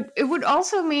 but it would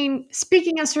also mean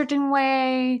speaking a certain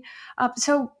way.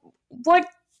 So what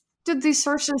did these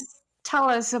sources tell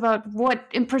us about what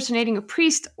impersonating a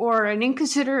priest or an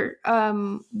inquisitor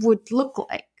would look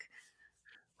like?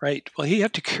 Right. Well, he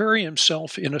had to carry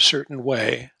himself in a certain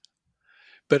way,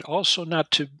 but also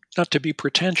not to be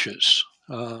pretentious,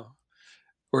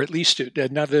 or at least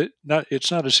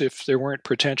it's not as if there weren't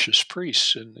pretentious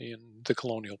priests in the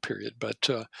colonial period, but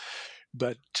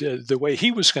the way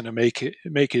he was going to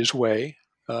make his way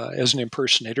as an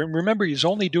impersonator. And remember, he's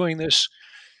only doing this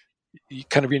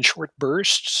kind of in short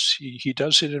bursts. He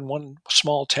does it in one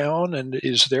small town and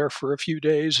is there for a few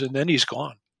days, and then he's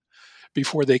gone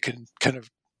before they can kind of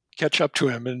catch up to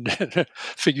him and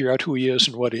figure out who he is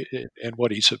and what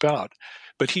he's about.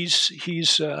 But he's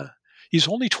he's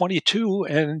only 22,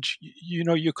 and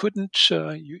you couldn't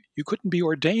be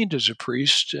ordained as a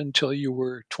priest until you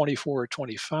were 24 or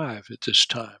 25 at this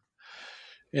time.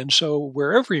 And so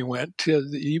wherever he went,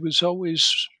 he was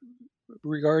always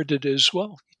regarded as,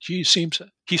 well, he seems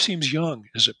young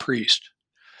as a priest.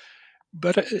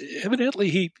 But evidently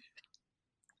he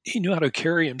knew how to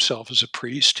carry himself as a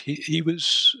priest. He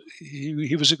was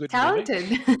a good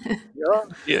Talented.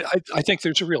 Yeah, I think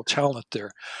there's a real talent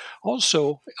there.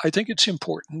 Also, I think it's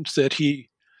important that he,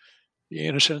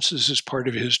 in a sense, this is part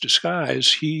of his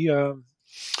disguise. He's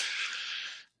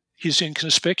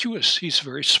inconspicuous. He's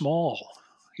very small.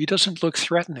 He doesn't look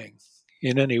threatening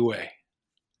in any way.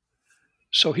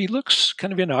 So he looks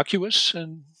kind of innocuous,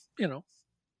 and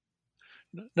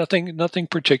nothing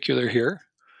particular here.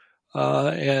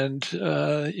 In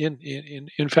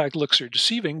fact, looks are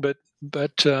deceiving, but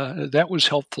that was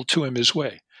helpful to him as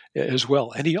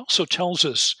well. And he also tells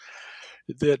us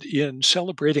that in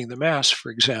celebrating the Mass, for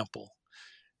example,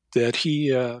 that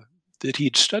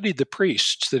he'd studied the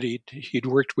priests that he'd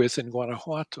worked with in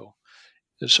Guanajuato,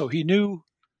 and so he knew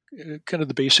kind of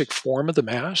the basic form of the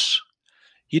Mass.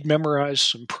 He'd memorized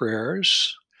some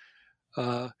prayers.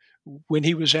 When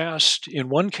he was asked, in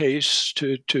one case,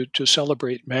 to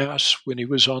celebrate Mass when he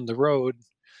was on the road,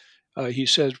 he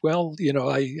said, well,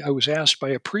 I was asked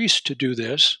by a priest to do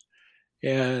this,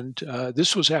 and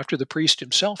this was after the priest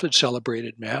himself had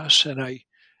celebrated Mass, and I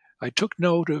took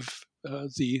note of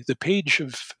the page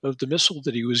of the missal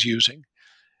that he was using,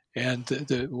 and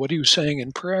what he was saying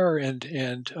in prayer,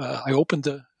 and I opened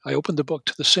the book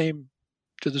to the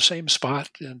same spot,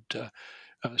 and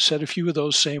said a few of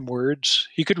those same words.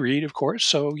 He could read, of course,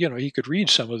 so he could read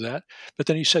some of that. But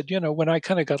then he said, when I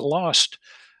kind of got lost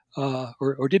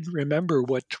or didn't remember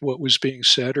what was being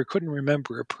said, or couldn't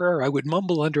remember a prayer, I would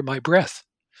mumble under my breath.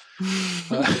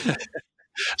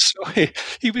 So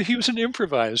he was an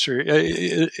improviser.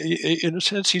 In a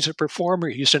sense, he's a performer.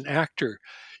 He's an actor.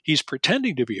 He's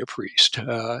pretending to be a priest.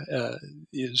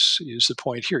 Is the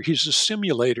point here? He's a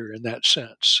simulator in that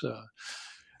sense.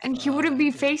 And he wouldn't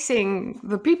be facing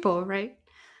the people, right?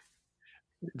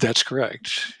 That's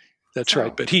correct. That's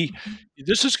right. But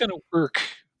this is going to work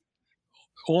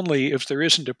only if there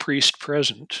isn't a priest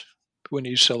present when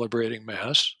he's celebrating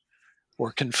Mass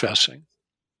or confessing.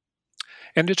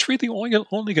 And it's really only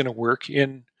going to work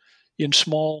in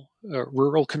small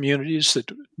rural communities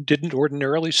that didn't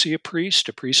ordinarily see a priest.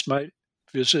 A priest might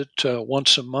visit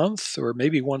once a month, or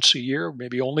maybe once a year,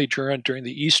 maybe only during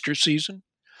the Easter season.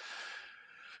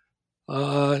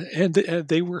 And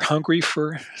they were hungry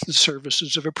for the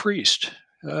services of a priest.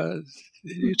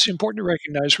 It's important to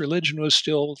recognize religion was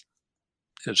still,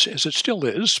 as it still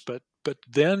is, but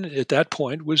then at that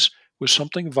point was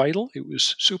something vital. It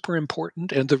was super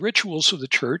important, and the rituals of the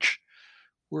church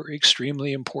were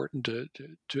extremely important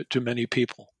to many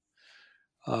people.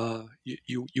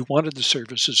 You wanted the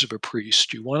services of a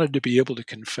priest. You wanted to be able to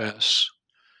confess.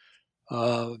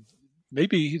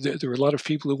 Maybe there were a lot of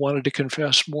people who wanted to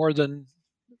confess more than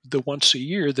the once a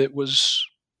year that was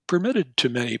permitted to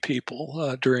many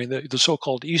people during the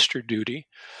so-called Easter duty,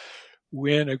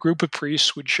 when a group of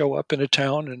priests would show up in a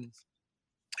town and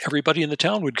everybody in the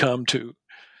town would come to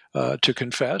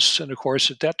confess. And of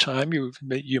course, at that time, you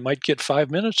might get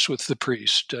 5 minutes with the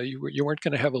priest. You weren't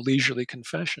going to have a leisurely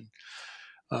confession.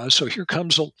 So here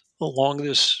comes along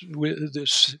this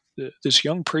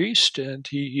young priest, and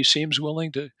he seems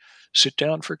willing to sit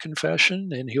down for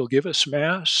confession, and he'll give us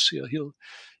Mass. He'll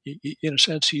in a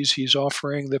sense, he's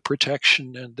offering the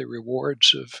protection and the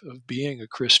rewards of being a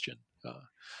Christian.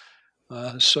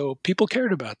 So people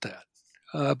cared about that.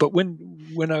 But when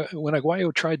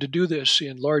Aguayo tried to do this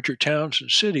in larger towns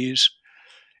and cities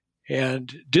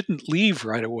and didn't leave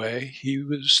right away,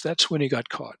 that's when he got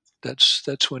caught.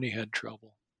 That's when he had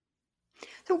trouble.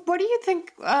 So what do you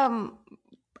think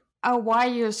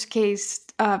Aguayo's case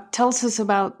tells us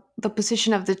about the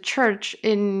position of the church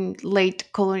in in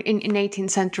 18th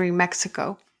century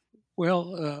Mexico?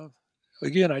 Well,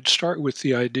 again, I'd start with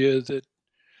the idea that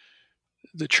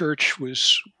the church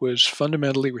was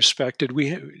fundamentally respected.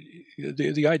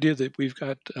 The idea that we've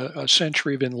got a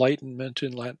century of enlightenment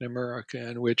in Latin America,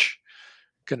 in which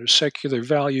kind of secular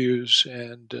values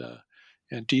and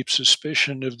deep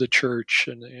suspicion of the church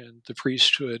and the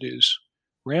priesthood is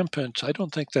rampant. I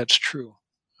don't think that's true.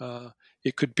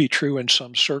 It could be true in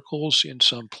some circles, in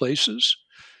some places,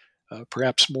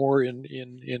 perhaps more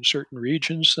in certain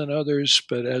regions than others,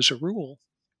 but as a rule,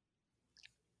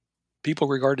 people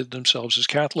regarded themselves as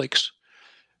Catholics,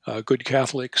 good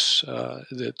Catholics,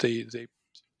 that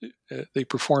they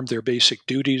performed their basic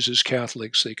duties as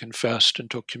Catholics. They confessed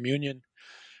and took communion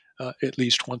at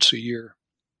least once a year.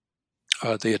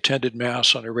 They attended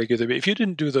Mass on a regular basis. If you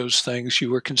didn't do those things,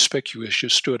 you were conspicuous, you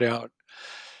stood out.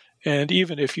 And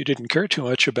even if you didn't care too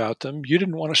much about them, you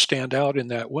didn't want to stand out in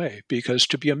that way, because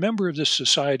to be a member of this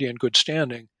society in good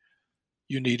standing,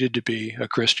 you needed to be a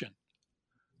Christian.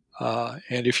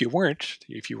 And if you weren't,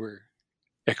 if you were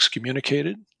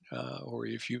excommunicated, or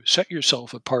if you set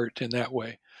yourself apart in that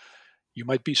way, you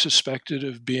might be suspected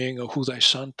of being a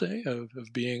judaizante,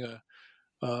 of being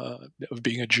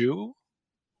a Jew,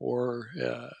 or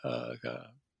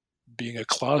being a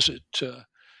closet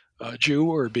Jew,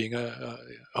 or being a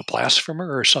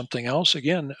blasphemer, or something else.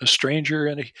 Again, a stranger,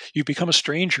 and you become a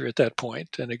stranger at that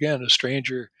point. And again, a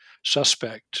stranger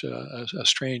suspect, a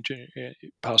stranger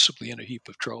possibly in a heap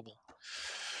of trouble.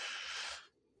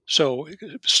 So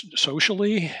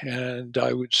socially, and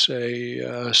I would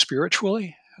say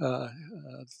spiritually,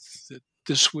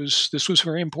 this was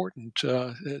very important.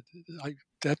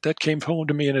 That came home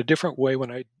to me in a different way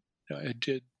when I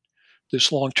did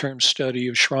this long-term study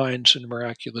of shrines and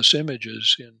miraculous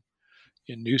images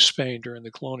in New Spain during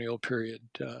the colonial period.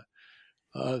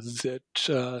 That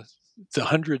the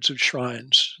hundreds of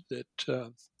shrines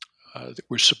that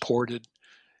were supported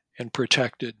and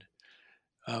protected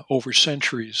over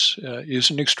centuries is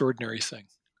an extraordinary thing.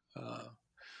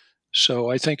 So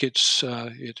I think it's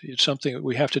something that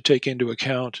we have to take into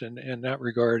account in that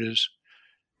regard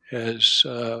as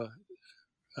a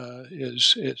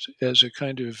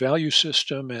kind of value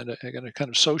system and a kind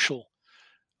of social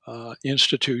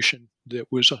institution that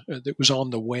was on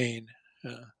the wane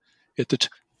at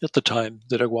the time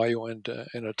that Aguayo and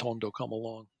Atondo come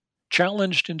along.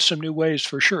 Challenged in some new ways,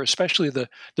 for sure, especially the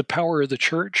power of the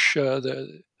church.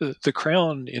 The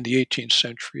crown in the 18th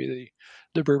century,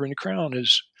 the Bourbon crown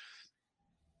is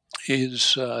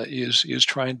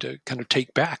trying to kind of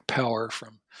take back power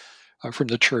from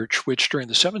the church, which during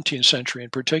the 17th century in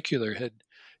particular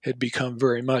had become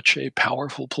very much a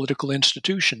powerful political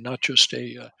institution, not just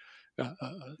a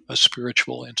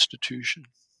spiritual institution.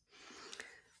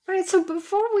 Right. So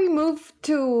before we move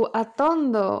to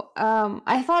Atondo,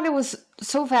 I thought it was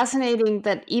so fascinating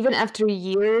that even after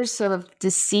years of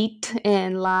deceit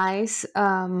and lies,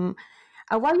 Aguayo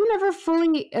never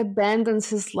fully abandons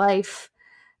his life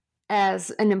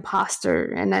as an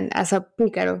imposter and then as a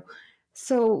pícaro.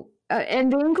 So,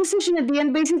 and the Inquisition at the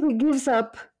end basically gives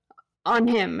up on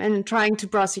him and trying to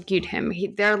prosecute him.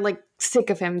 They're like sick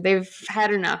of him. They've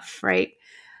had enough, right?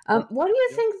 What do you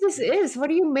think this is? What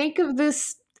do you make of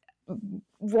this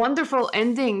wonderful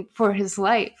ending for his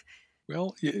life?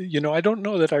 Well, I don't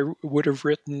know that I would have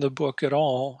written the book at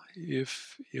all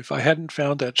if I hadn't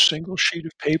found that single sheet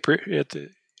of paper at the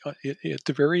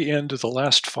very end of the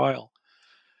last file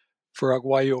for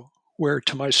Aguayo, where,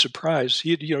 to my surprise,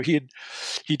 he'd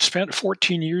spent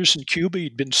 14 years in Cuba.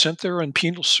 He'd been sent there on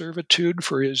penal servitude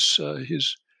for his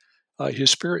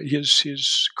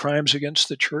crimes against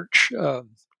the church.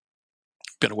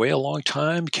 Been away a long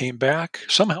time, came back.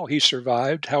 Somehow he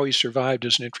survived. How he survived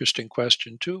is an interesting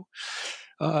question, too,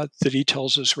 that he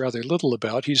tells us rather little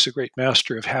about. He's a great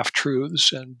master of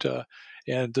half-truths and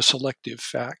the selective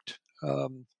fact.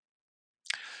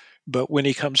 But when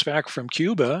he comes back from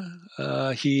Cuba,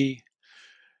 he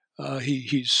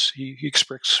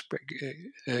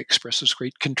expresses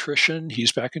great contrition.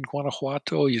 He's back in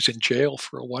Guanajuato. He's in jail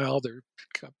for a while. They're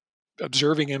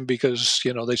observing him because,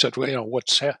 they said, well,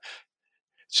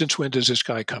 since when does this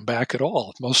guy come back at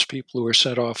all? Most people who are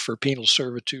sent off for penal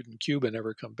servitude in Cuba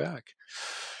never come back.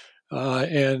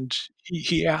 And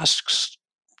he asks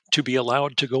to be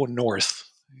allowed to go north,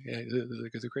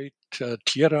 the great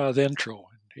Tierra Adentro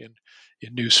in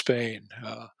New Spain.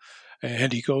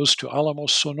 And he goes to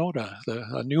Alamos, Sonora,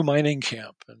 a new mining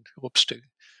camp, and hopes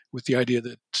with the idea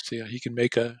that he can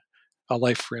make a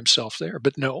life for himself there.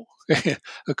 But no,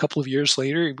 a couple of years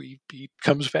later, he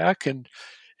comes back, and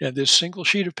this single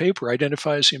sheet of paper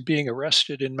identifies him being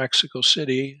arrested in Mexico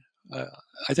City.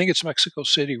 I think it's Mexico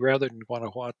City rather than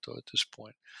Guanajuato at this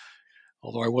point,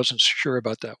 although I wasn't sure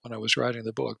about that when I was writing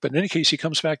the book. But in any case, he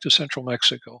comes back to central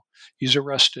Mexico. He's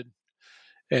arrested.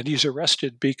 And he's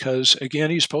arrested because, again,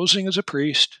 he's posing as a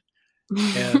priest,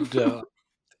 and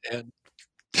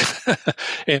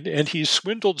and he's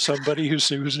swindled somebody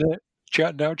who's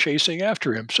now chasing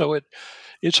after him. So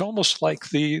it's almost like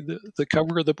the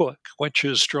cover of the book, which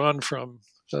is drawn from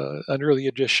an early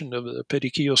edition of the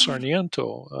Periquillo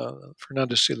Sarmiento,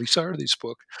 Fernando Elizalde's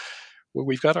book, where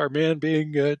we've got our man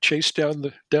being chased down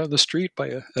the street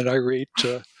by an irate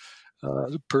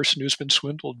person who's been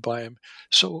swindled by him.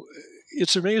 So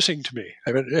it's amazing to me.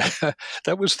 I mean,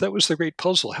 that was the great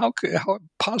puzzle. How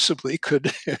possibly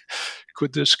could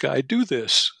this guy do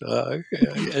this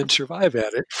and survive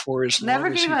at it for as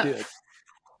long as he did?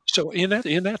 So in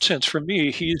that sense, for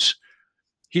me, he's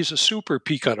a super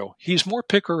picaro. He's more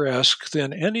picaresque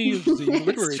than any of the It's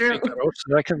literary true. picaros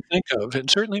that I can think of, and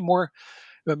certainly more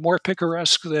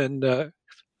picaresque than the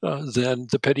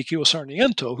Periquillo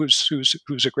Sarmiento,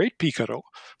 who's a great picaro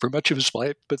for much of his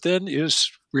life, but then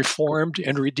is reformed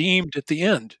and redeemed at the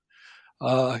end.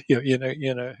 With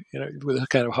a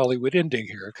kind of Hollywood ending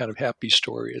here, a kind of happy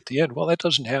story at the end. Well, that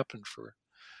doesn't happen for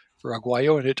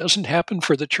Aguayo, and it doesn't happen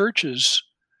for the churches.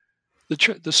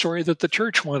 The story that the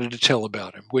church wanted to tell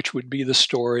about him, which would be the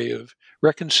story of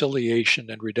reconciliation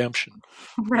and redemption,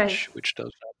 Right. which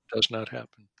does not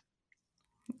happen.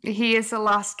 He is a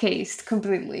lost case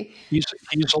completely. He's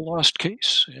a lost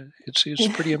case. It's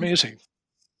pretty amazing.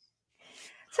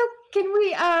 So can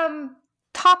we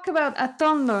talk about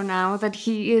Atondo now that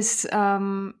he is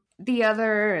the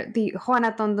Juan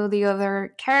Atondo, the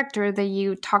other character that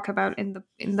you talk about in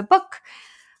the book?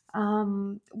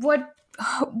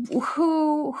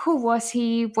 Who was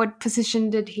he? What position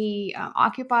did he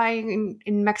occupy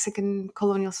in Mexican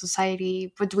colonial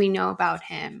society? What do we know about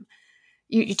him?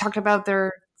 You talked about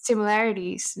their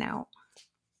similarities now.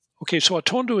 Okay, so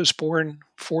Atondo is born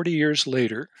 40 years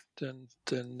later than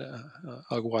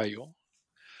Aguayo.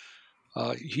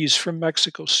 He's from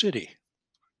Mexico City.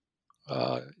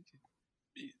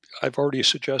 I've already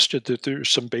suggested that there's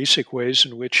some basic ways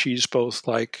in which he's both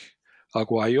like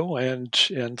Aguayo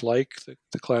and like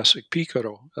the classic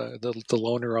picaro, the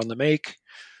loner on the make,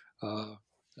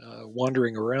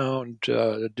 wandering around,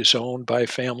 disowned by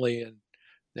family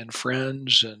and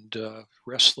friends, and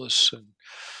restless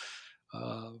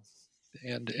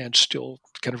and still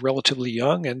kind of relatively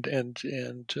young and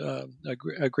a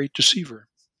great deceiver.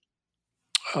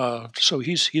 So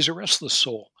he's a restless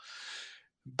soul,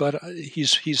 but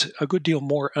he's a good deal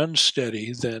more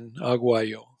unsteady than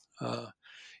Aguayo.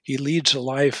 He leads a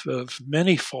life of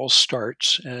many false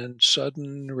starts and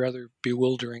sudden, rather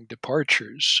bewildering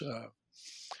departures.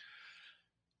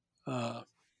 But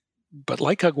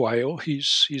like Aguayo,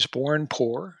 he's born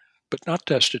poor, but not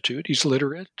destitute. He's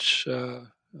literate,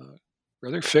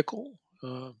 rather fickle,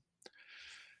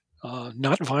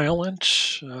 not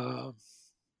violent,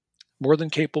 more than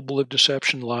capable of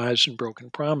deception, lies, and broken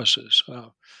promises.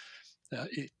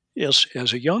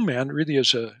 As a young man, really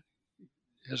as a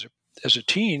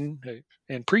teen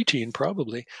and preteen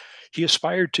probably, he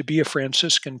aspired to be a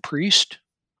Franciscan priest.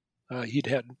 He'd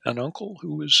had an uncle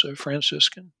who was a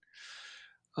Franciscan,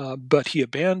 but he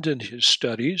abandoned his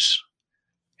studies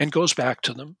and goes back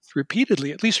to them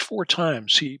repeatedly. At least 4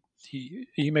 times he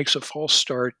makes a false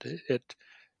start at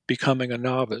becoming a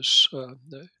novice,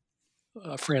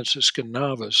 a Franciscan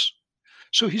novice.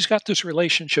 So he's got this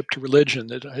relationship to religion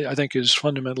that I think is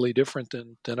fundamentally different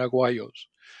than Aguayo's.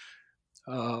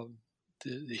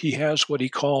 He has what he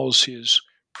calls his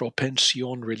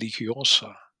propensión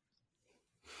religiosa.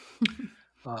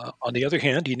 On the other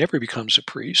hand, he never becomes a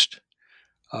priest.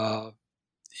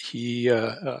 He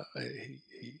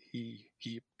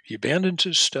abandons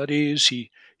his studies.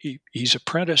 He's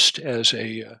apprenticed as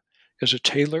a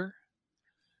tailor,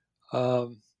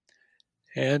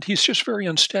 and he's just very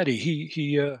unsteady.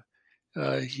 He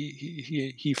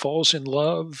falls in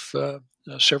love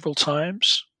several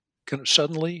times, kind of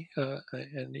suddenly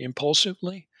and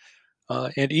impulsively,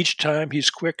 and each time he's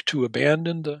quick to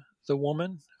abandon the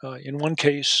woman. In one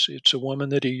case, it's a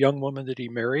young woman that he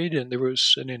married, and there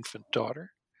was an infant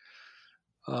daughter.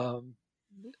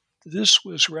 This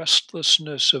was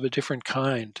restlessness of a different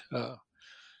kind.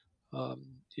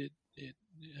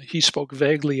 He spoke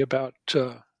vaguely about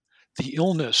the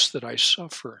illness that I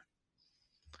suffer,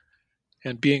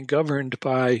 and being governed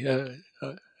by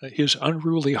his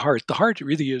unruly heart. The heart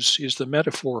really is the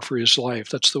metaphor for his life.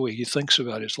 That's the way he thinks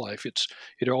about his life.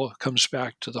 It all comes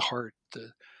back to the heart,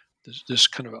 this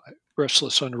kind of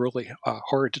restless, unruly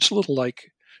heart. It's a little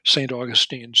like St.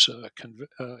 Augustine's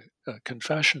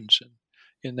Confessions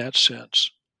in that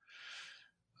sense.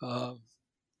 The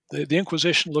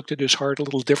Inquisition looked at his heart a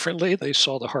little differently. They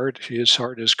saw his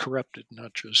heart as corrupted,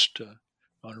 not just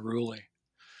unruly.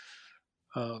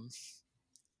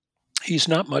 He's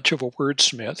not much of a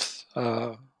wordsmith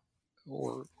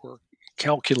or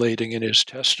calculating in his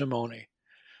testimony,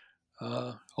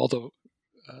 although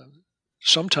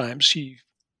sometimes he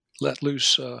let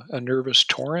loose a nervous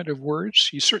torrent of words.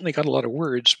 He's certainly got a lot of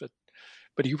words,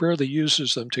 but he rarely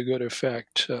uses them to good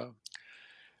effect.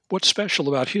 What's special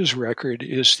about his record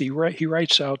is he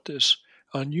writes out this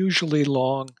unusually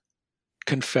long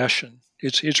confession.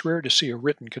 It's rare to see a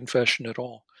written confession at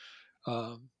all.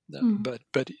 But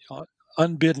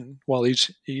unbidden, while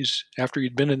he's after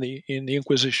he'd been in the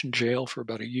Inquisition jail for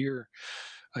about a year,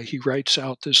 he writes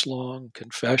out this long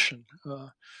confession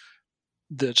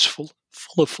that's full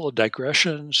of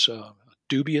digressions,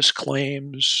 dubious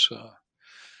claims.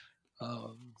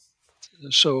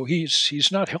 So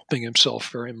he's not helping himself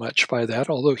very much by that.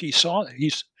 Although he's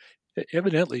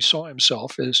evidently saw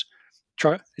himself as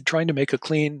trying to make a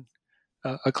clean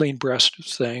breast of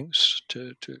things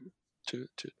to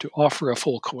offer a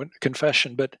full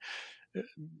confession, but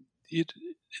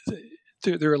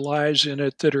there are lies in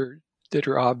it that are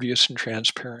obvious and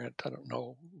transparent. I don't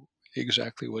know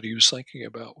exactly what he was thinking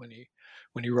about when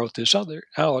he wrote this other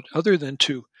than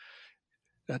to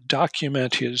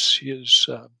document his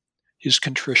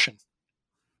contrition.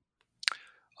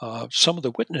 Some of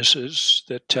the witnesses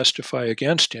that testify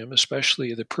against him,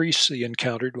 especially the priests he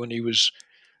encountered when he was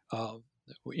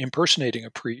impersonating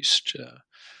a priest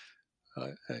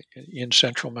in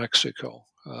central Mexico,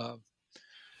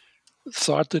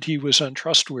 thought that he was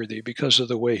untrustworthy because of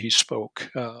the way he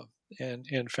spoke,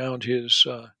 and found his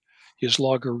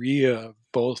logorrhea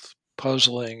both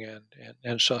puzzling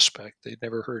and suspect. They'd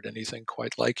never heard anything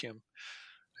quite like him.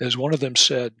 As one of them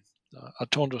said,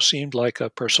 Atondo seemed like a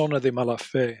persona de mala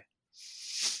fe,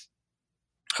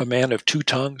 a man of two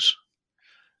tongues,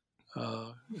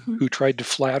 who tried to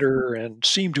flatter and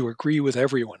seemed to agree with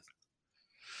everyone.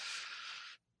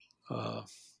 And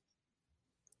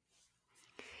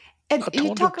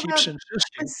you talk keeps about insisting.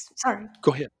 this, sorry.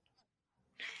 Go ahead.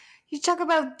 You talk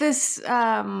about this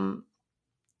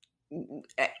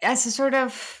as a sort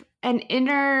of an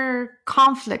inner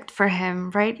conflict for him,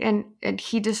 right? And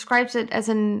he describes it as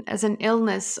an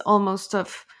illness almost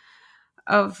of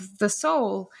the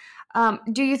soul.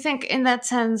 Do you think, in that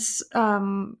sense,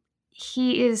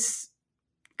 he is,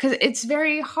 because it's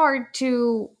very hard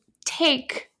to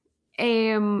take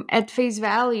at face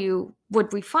value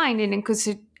what we find in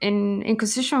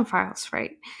Inquisition files,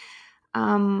 right?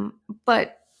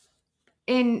 But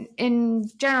in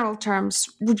general terms,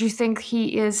 would you think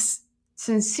he is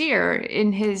sincere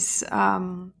in his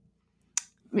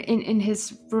in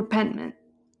his repentance?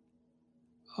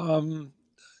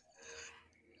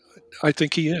 I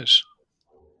think he is.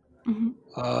 Mm-hmm.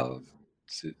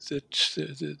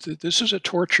 This is a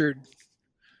tortured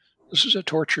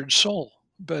soul,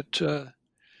 but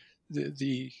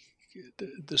the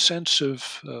sense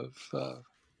of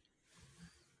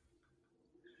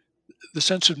the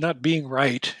sense of not being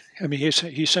right. I mean,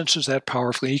 he senses that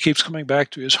powerfully. He keeps coming back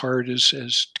to his heart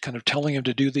as kind of telling him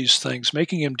to do these things,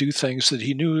 making him do things that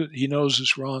he knows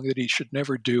is wrong, that he should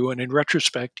never do. And in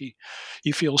retrospect,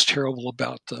 he feels terrible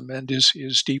about them and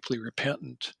is deeply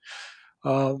repentant.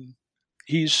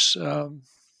 He's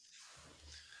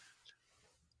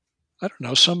I don't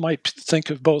know, some might think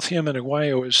of both him and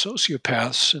Aguayo as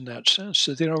sociopaths in that sense,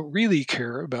 that they don't really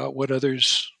care about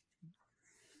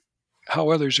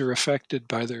how others are affected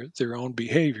by their own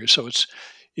behavior. So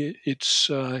it's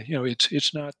not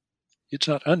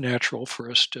unnatural for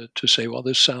us to say, well,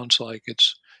 this sounds like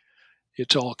it's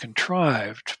all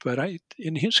contrived. But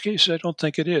in his case, I don't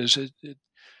think it is.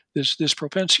 This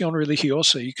propensión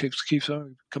religiosa he keeps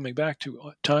coming back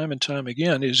to time and time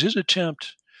again is his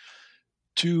attempt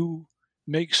to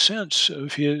make sense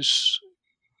of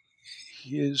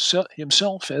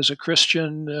himself as a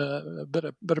Christian, but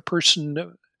a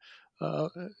person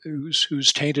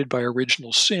who's tainted by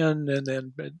original sin, and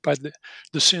then by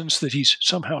the sins that he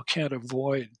somehow can't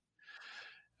avoid.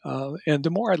 And the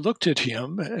more I looked at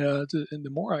him, and the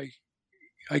more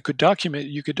I could document.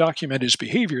 You could document his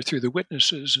behavior through the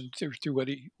witnesses and through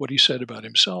what he said about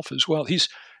himself as well. He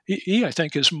I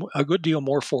think is a good deal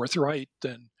more forthright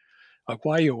than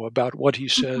Aguayo about what he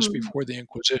says before the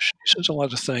Inquisition. He says a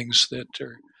lot of things that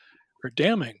are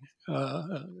damning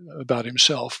about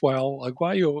himself, while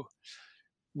Aguayo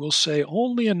will say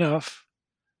only enough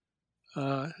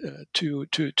to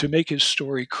make his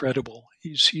story credible.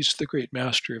 He's the great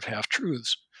master of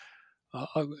half-truths.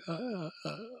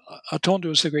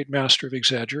 Atondo is the great master of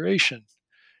exaggeration.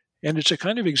 And it's a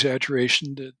kind of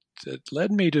exaggeration that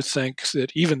led me to think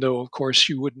that even though, of course,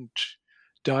 you wouldn't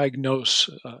diagnose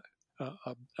a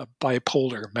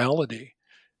bipolar malady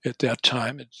at that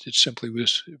time, it simply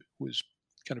was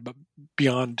kind of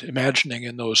beyond imagining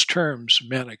in those terms,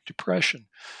 manic depression.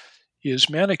 His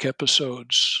manic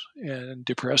episodes and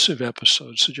depressive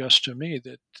episodes suggest to me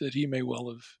that he may well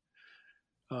have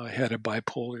had a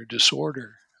bipolar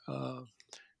disorder,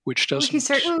 which doesn't... He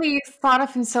certainly thought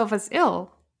of himself as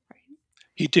ill. Right?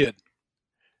 He did,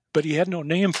 but he had no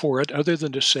name for it other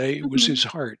than to say it was his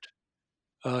heart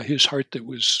that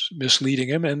was misleading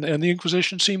him, and the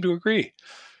Inquisition seemed to agree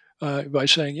by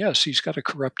saying, yes, he's got a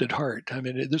corrupted heart. I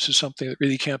mean, this is something that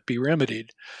really can't be remedied.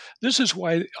 This is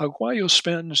why Aguayo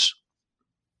spends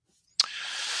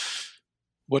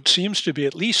what seems to be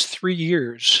at least 3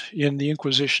 years in the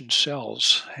Inquisition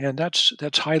cells, and that's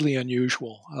highly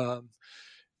unusual.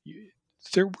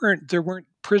 There weren't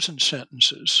prison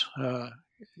sentences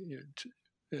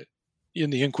in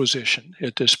the Inquisition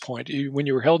at this point. When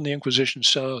you were held in the Inquisition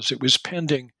cells, it was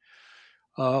pending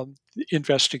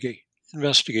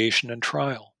investigation and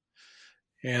trial,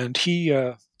 and he,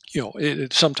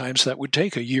 sometimes that would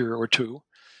take a year or two.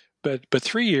 But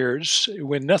 3 years,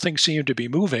 when nothing seemed to be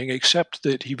moving, except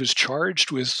that he was charged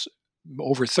with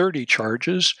over 30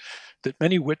 charges, that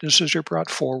many witnesses are brought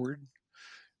forward,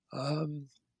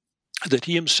 that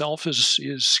he himself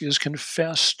is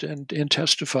confessed and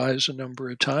testifies a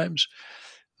number of times.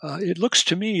 It looks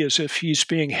to me as if he's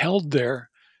being held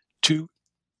there to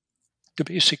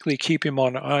basically keep him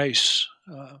on ice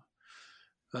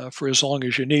for as long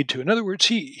as you need to. In other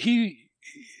words,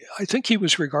 I think he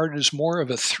was regarded as more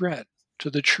of a threat to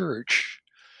the church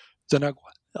than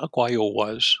Aguayo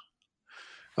was.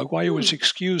 Aguayo was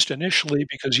excused initially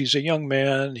because he's a young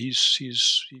man. He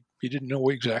didn't know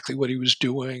exactly what he was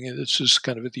doing, and this is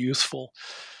kind of a youthful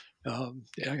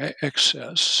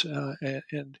excess.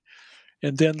 And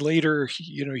then later,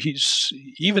 he's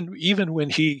even when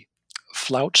he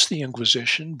flouts the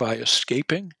Inquisition by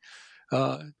escaping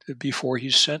before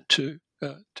he's sent to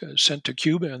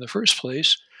Cuba in the first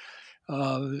place.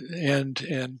 And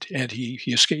he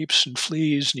escapes and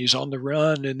flees, and he's on the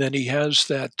run, and then he has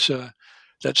that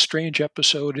strange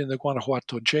episode in the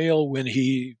Guanajuato jail when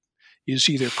he is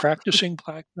either practicing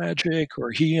black magic,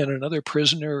 or he and another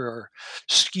prisoner are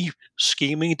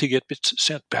scheming to get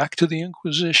sent back to the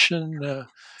Inquisition.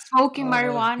 Smoking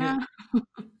marijuana.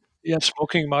 Yeah,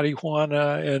 smoking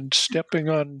marijuana and stepping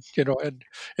on,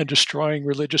 and destroying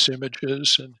religious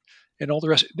images and all the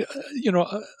rest.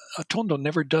 Atondo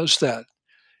never does that.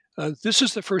 This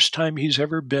is the first time he's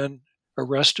ever been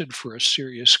arrested for a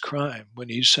serious crime, when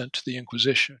he's sent to the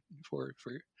Inquisition for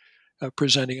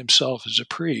presenting himself as a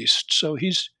priest. So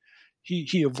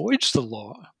he avoids the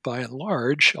law by and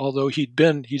large, although he'd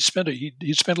spent a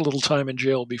little time in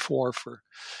jail before for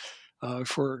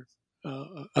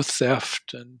a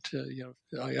theft and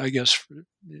I guess for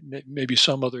maybe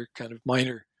some other kind of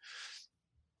minor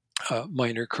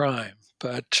crime.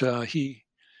 But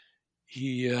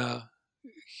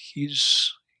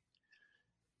he's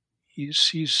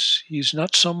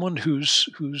not someone who's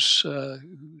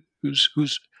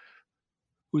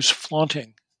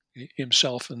flaunting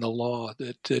himself in the law.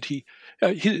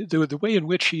 The way in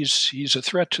which he's a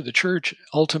threat to the church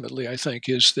ultimately, I think,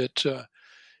 is that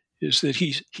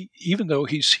he even though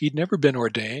he'd never been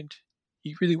ordained,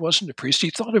 he really wasn't a priest. He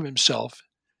thought of himself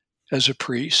as a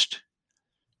priest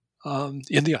in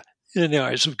the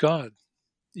eyes of God.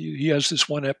 He has this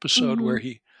one episode where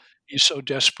he's so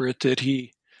desperate that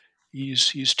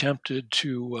he's tempted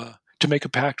to make a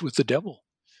pact with the devil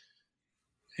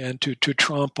and to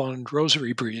tromp on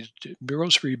rosary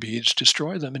beads,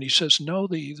 destroy them. And he says, "No,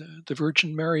 the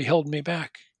Virgin Mary held me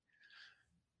back.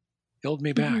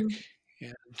 And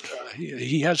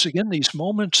he has, again, these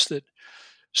moments that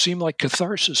seem like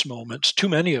catharsis moments, too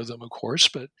many of them, of course,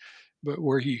 but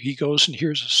where he goes and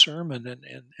hears a sermon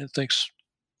and thinks,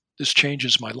 this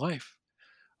changes my life,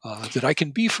 that I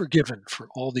can be forgiven for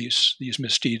all these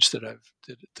misdeeds that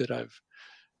I've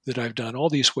done, all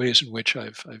these ways in which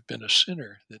I've been a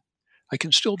sinner, that I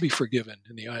can still be forgiven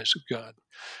in the eyes of God."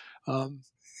 I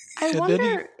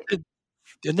wonder.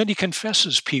 And then he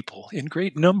confesses people in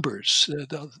great numbers.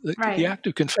 The act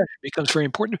of confession becomes very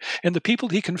important. And the people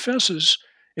he confesses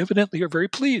evidently are very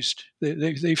pleased.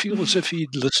 They feel as if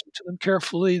he'd listened to them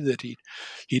carefully, that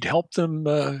he'd helped them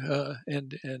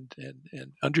and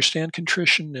understand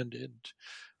contrition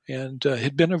and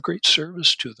had been of great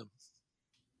service to them.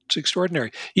 It's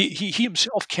extraordinary. He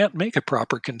himself can't make a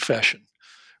proper confession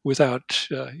without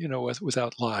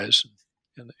without lies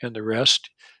and the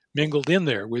rest mingled in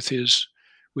there with his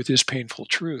painful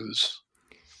truths.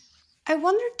 I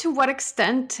wonder to what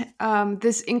extent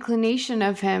this inclination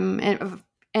of him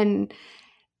and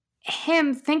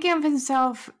him thinking of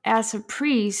himself as a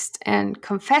priest and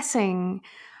confessing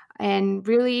and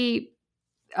really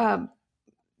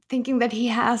thinking that he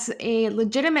has a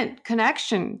legitimate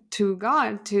connection to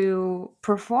God to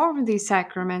perform these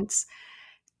sacraments,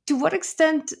 to what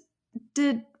extent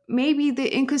did maybe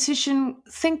the Inquisition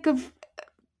think of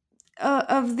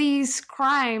these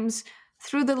crimes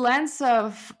through the lens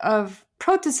of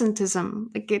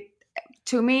Protestantism?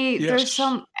 To me, yes, there's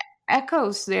some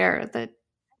echoes there, that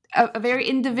a very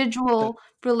individual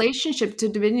relationship to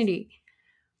divinity.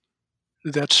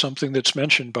 That's something that's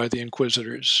mentioned by the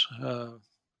inquisitors,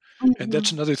 and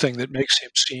that's another thing that makes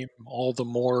him seem all the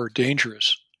more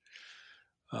dangerous.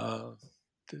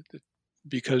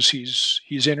 because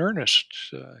he's in earnest.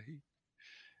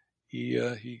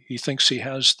 He thinks he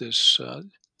has this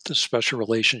special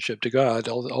relationship to God,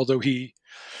 although he's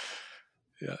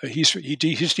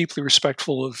deeply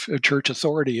respectful of church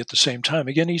authority at the same time.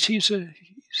 Again,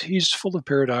 he's full of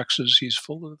paradoxes. He's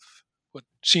full of what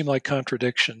seem like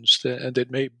contradictions, and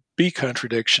that may be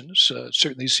contradictions.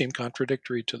 Certainly seem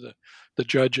contradictory to the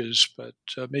judges, but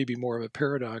maybe more of a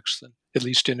paradox than, at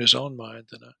least in his own mind,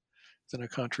 than a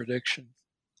contradiction.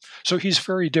 So he's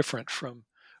very different from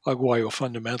Aguayo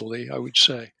fundamentally, I would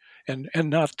say, and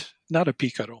not a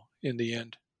Pícaro in the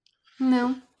end.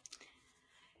 No.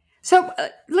 So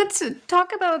let's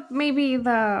talk about maybe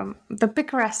the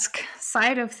picaresque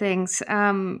side of things.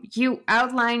 You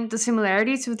outlined the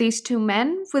similarities of these two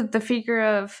men with the figure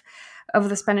of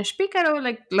the Spanish Pícaro,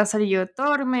 like Lazarillo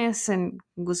Tormes and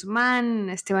Guzmán,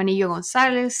 Estebanillo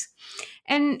González.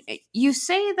 And you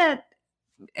say that,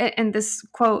 in this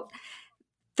quote,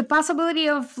 the possibility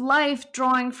of life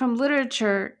drawing from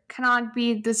literature cannot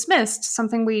be dismissed,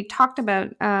 something we talked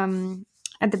about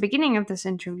at the beginning of this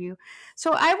interview.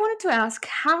 So I wanted to ask,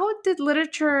 how did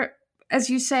literature, as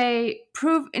you say,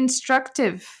 prove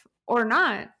instructive or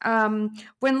not?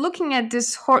 When looking at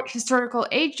these historical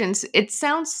agents, it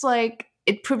sounds like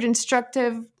it proved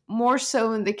instructive more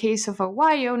so in the case of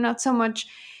Aguayo, not so much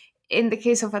in the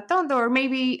case of Atondo, or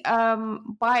maybe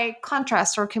by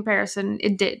contrast or comparison,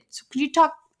 it did. So could you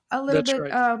talk a little That's bit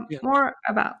right. more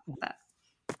about that?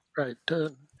 Right.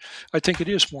 I think it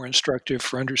is more instructive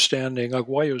for understanding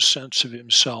Aguayo's sense of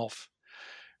himself.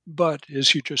 But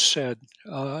as you just said,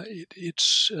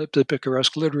 it's the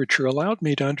picaresque literature allowed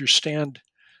me to understand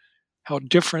how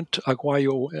different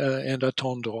Aguayo and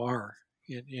Atondo are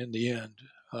in the end.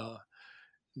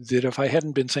 That if I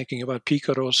hadn't been thinking about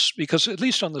Pícaros, because at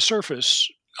least on the surface,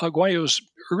 Aguayo's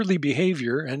early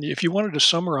behavior, and if you wanted to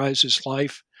summarize his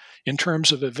life in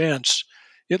terms of events,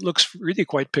 it looks really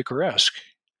quite picaresque.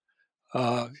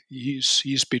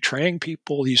 He's betraying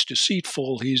people. He's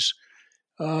deceitful. He's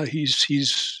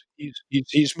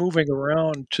moving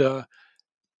around,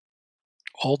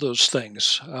 all those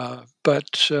things.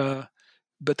 But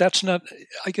that's not,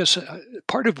 I guess,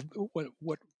 part of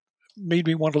what made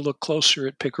me want to look closer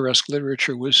at picaresque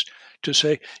literature was to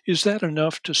say, is that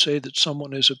enough to say that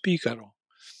someone is a Pícaro?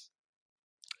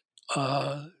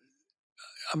 I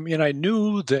mean, I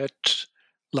knew that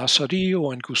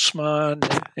Lazarillo and Guzmán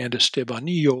and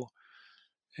Estebanillo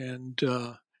and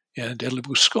El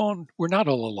Buscón were not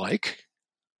all alike.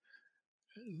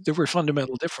 There were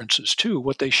fundamental differences too.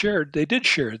 What they did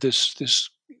share this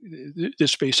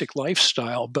basic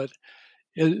lifestyle, but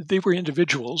they were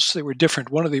individuals. They were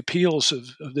different. One of the appeals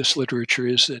of this literature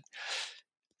is that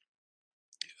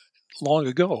long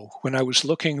ago, when I was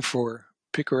looking for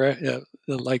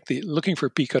looking for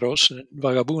Pícaros and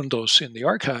vagabundos in the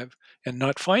archive and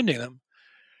not finding them,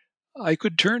 I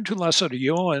could turn to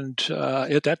Lazarillo, and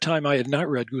at that time I had not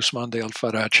read Guzmán de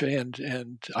Alfarache,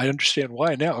 and I understand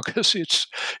why now, because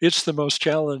it's the most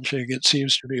challenging, it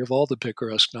seems to me, of all the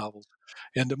picaresque novels,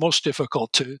 and the most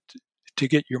difficult to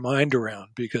get your mind around,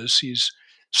 because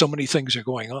so many things are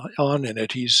going on in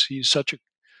it. He's such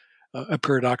a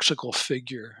paradoxical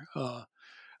figure,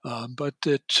 but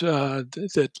that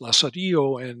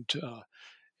Lazarillo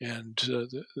and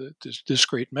this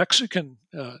great Mexican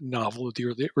novel of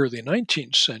the early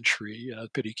 19th century,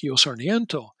 Periquillo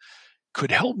Sarmiento,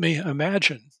 could help me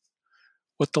imagine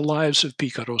what the lives of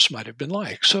Pícaros might have been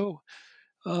like. So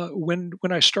when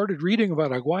I started reading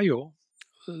about Aguayo,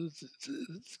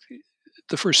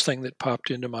 the first thing that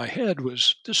popped into my head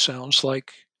was, this sounds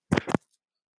like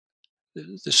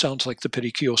the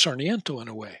Periquillo Sarmiento in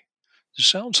a way. This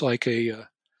sounds like a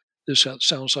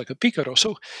Pícaro.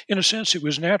 So in a sense, it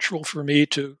was natural for me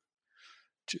to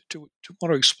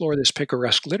want to explore this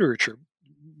picaresque literature,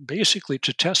 basically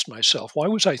to test myself. Why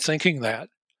was I thinking that?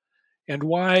 And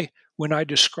why, when I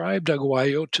described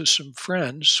Aguayo to some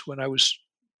friends, when I was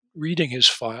reading his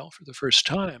file for the first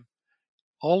time,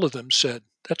 all of them said,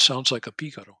 that sounds like a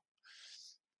Pícaro.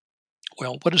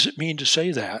 Well, what does it mean to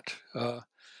say that?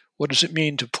 What does it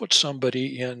mean to put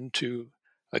somebody into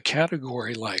a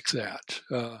category like that?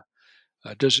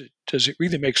 Does it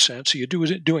really make sense? Are you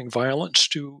doing violence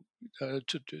to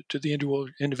the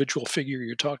individual figure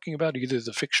you're talking about, either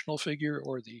the fictional figure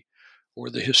or the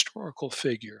historical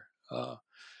figure?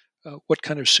 What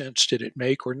kind of sense did it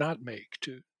make or not make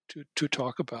to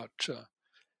talk about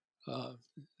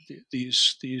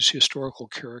these historical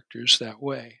characters that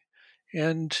way?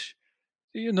 And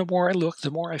the more I looked,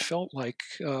 the more I felt like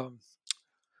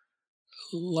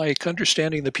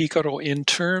understanding the Pícaro in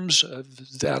terms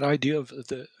of that idea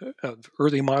of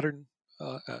early modern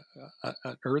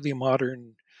an early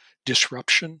modern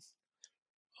disruption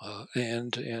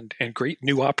and great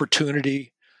new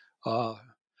opportunity,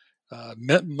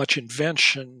 much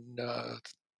invention,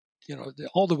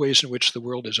 all the ways in which the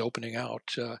world is opening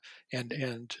out,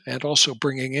 and also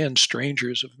bringing in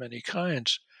strangers of many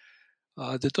kinds.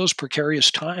 That those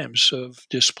precarious times of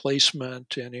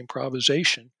displacement and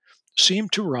improvisation seem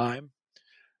to rhyme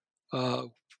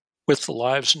with the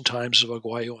lives and times of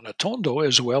Aguayo and Atondo,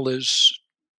 as well as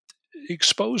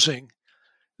exposing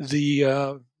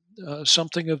the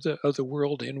something of the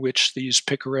world in which these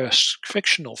picaresque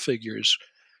fictional figures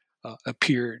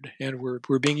appeared, and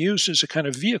were being used as a kind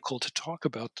of vehicle to talk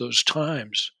about those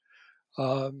times.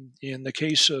 In the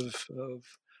case of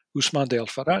Guzmán de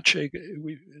Alfarache,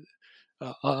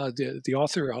 the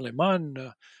author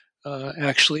Aleman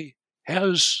actually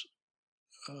has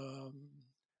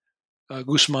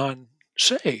Guzmán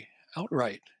say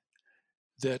outright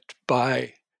that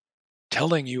by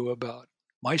telling you about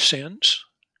my sins,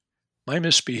 my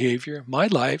misbehavior, my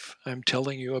life, I'm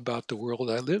telling you about the world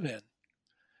I live in.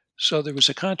 So there was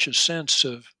a conscious sense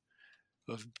of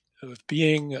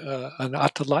being an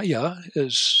atalaya,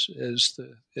 as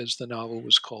the novel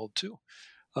was called too,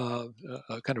 a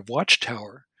kind of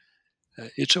watchtower.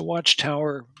 It's a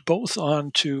watchtower both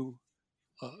onto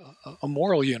a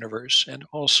moral universe and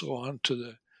also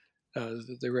onto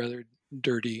the rather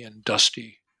dirty and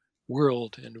dusty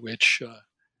world in which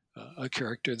a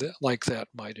character like that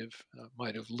might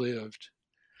have lived.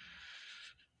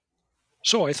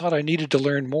 So I thought I needed to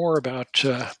learn more about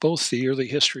both the early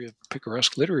history of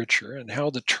picaresque literature and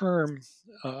how the term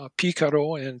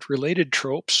pícaro and related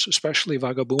tropes, especially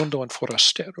vagabundo and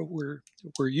forastero,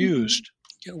 were used.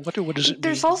 What does it mean?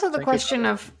 There's also the question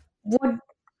of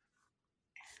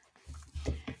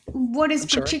what is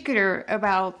particular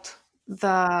about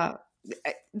the.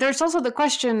 There's also the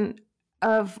question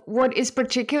of what is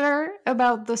particular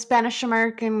about the Spanish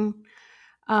American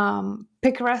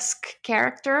picaresque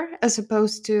character, as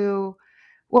opposed to,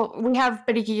 well, we have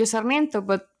Periquillo Sarmiento,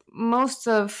 but most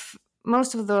of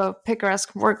the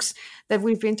picaresque works that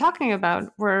we've been talking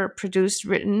about were produced,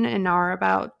 written, and are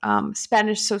about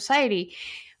Spanish society.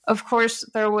 Of course,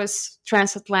 there was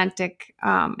transatlantic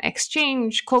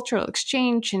exchange, cultural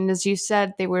exchange, and as you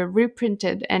said, they were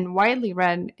reprinted and widely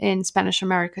read in Spanish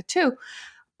America too.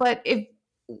 But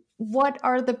what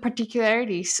are the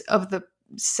particularities of the,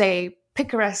 say,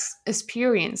 picaresque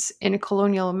experience in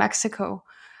colonial Mexico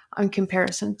in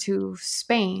comparison to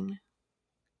Spain?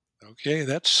 Okay,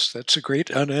 that's a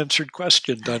great unanswered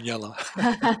question, Daniela.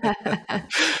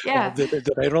 Yeah,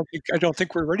 that I don't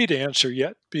think we're ready to answer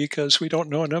yet, because we don't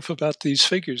know enough about these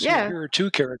figures. Yeah. Here are two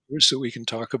characters that we can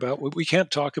talk about. We can't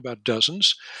talk about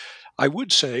dozens. I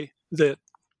would say that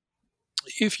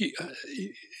if you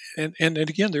and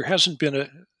again, there hasn't been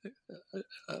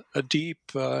a deep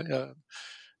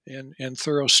and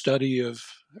thorough study of,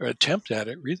 or attempt at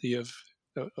it really, of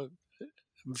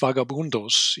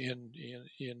vagabundos in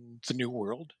the New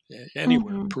World,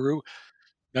 anywhere, Peru,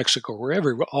 Mexico,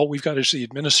 wherever. All we've got is the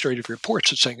administrative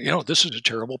reports that's saying, this is a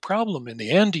terrible problem in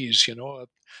the Andes,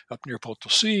 up near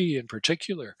Potosi in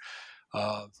particular,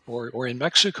 or in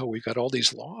Mexico, we've got all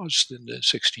these laws in the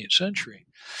 16th century.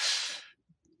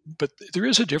 But there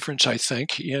is a difference, I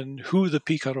think, in who the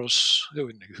picaros,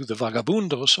 who the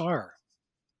vagabundos are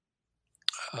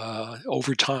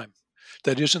over time.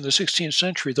 That is, in the 16th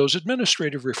century, those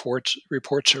administrative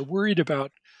reports are worried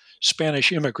about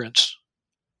Spanish immigrants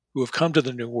who have come to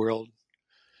the New World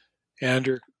and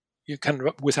are kind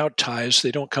of without ties.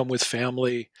 They don't come with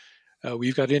family.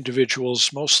 We've got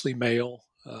individuals, mostly male,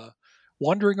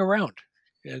 wandering around.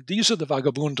 And these are the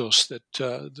vagabundos that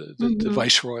the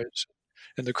viceroys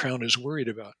and the crown is worried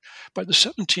about. By the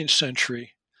 17th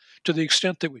century, to the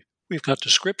extent that we've got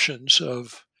descriptions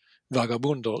of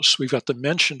vagabundos, we've got them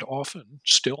mentioned often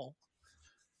still.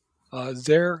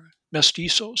 They're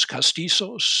mestizos,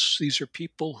 castizos. These are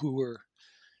people who are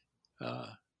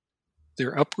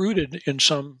they're uprooted in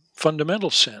some fundamental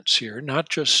sense here, not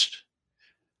just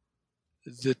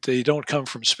that they don't come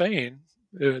from Spain,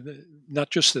 not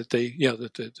just that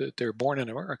that they're born in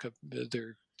America,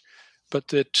 but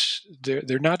that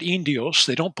they're not indios.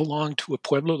 They don't belong to a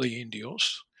pueblo de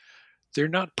indios. They're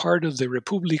not part of the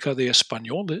República de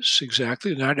Españoles,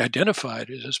 exactly. They're not identified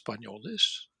as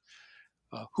Españoles.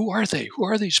 Who are they? Who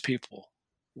are these people?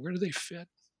 Where do they fit?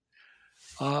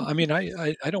 I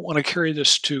don't want to carry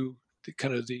this to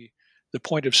the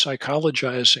point of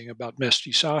psychologizing about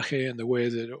mestizaje in the way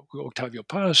that Octavio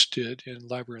Paz did in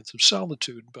Labyrinth of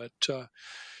Solitude, but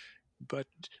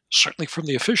certainly from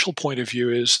the official point of view,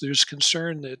 there's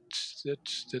concern that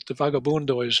the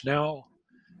vagabundo is now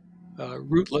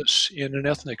rootless in an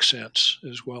ethnic sense,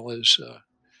 as well as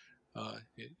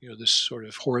this sort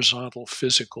of horizontal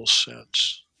physical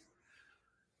sense.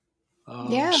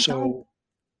 Yeah,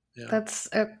 that's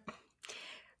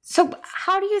so.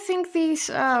 How do you think these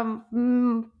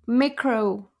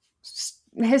micro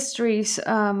histories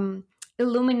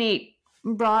illuminate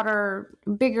broader,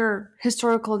 bigger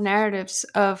historical narratives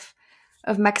of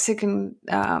Mexican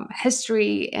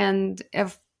history and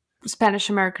of Spanish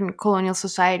American colonial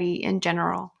society in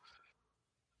general?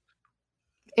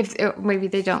 If maybe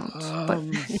they don't, but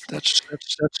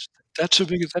That's a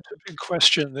big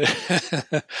question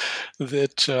that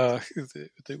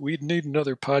that we'd need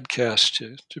another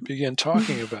podcast to begin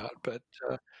talking about. But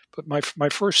my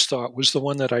first thought was the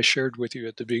one that I shared with you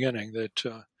at the beginning, that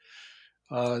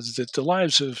that the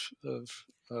lives of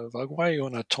Aguayo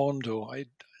and Atondo,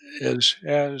 as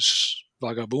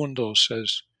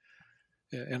vagabundos,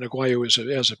 and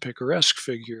Aguayo as a picaresque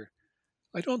figure,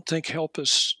 I don't think help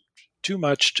us too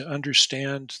much to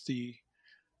understand the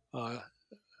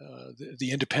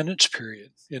independence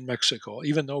period in Mexico,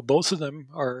 even though both of them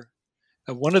are,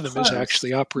 one of them is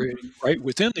actually operating right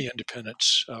within the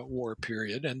independence war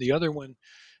period, and the other one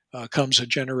comes a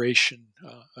generation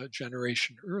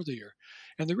earlier.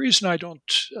 And the reason I don't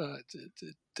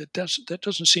that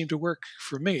doesn't seem to work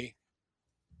for me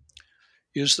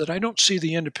is that I don't see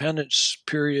the independence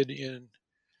period in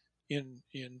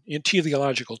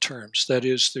teleological terms. That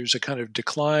is, there's a kind of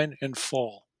decline and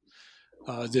fall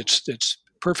that's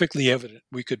perfectly evident.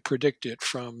 We could predict it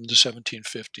from the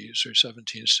 1750s or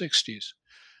 1760s.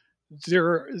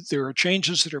 There are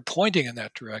changes that are pointing in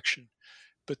that direction,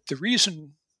 but the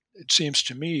reason, it seems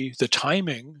to me, the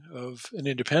timing of an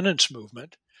independence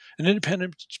movement that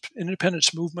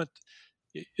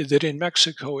in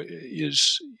Mexico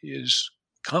is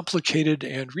complicated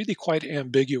and really quite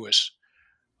ambiguous.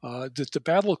 That the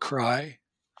battle cry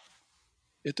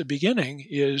at the beginning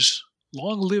is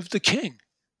 "Long live the king,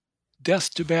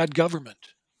 death to bad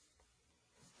government."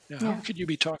 Now, how could you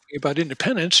be talking about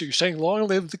independence? You're saying "Long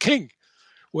live the king."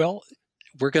 Well,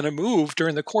 we're going to move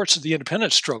during the course of the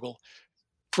independence struggle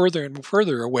further and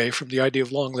further away from the idea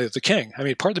of "Long live the king." I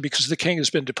mean, partly because the king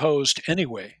has been deposed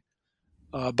anyway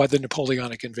by the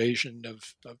Napoleonic invasion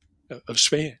of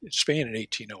Spain in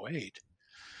 1808.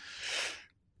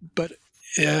 But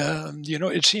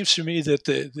it seems to me that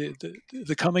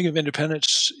the coming of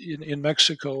independence in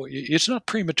Mexico, it's not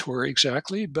premature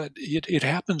exactly, but it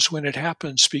happens when it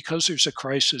happens because there's a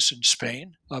crisis in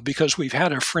Spain, because we've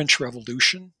had a French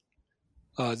Revolution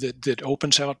that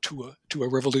opens out to a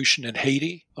revolution in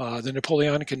Haiti. The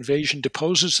Napoleonic invasion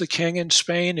deposes the king in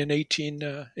Spain in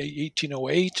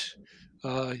 1808.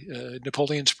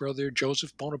 Napoleon's brother,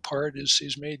 Joseph Bonaparte,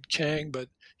 is made king, but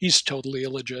he's totally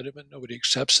illegitimate. Nobody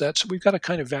accepts that. So we've got a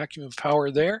kind of vacuum of power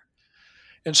there.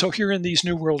 And so here in these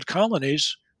New World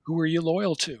colonies, who are you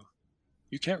loyal to?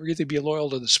 You can't really be loyal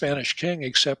to the Spanish king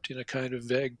except in a kind of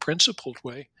vague, principled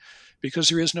way, because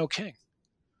there is no king.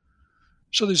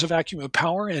 So there's a vacuum of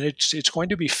power, and it's going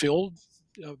to be filled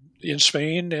in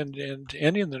Spain and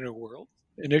in the New World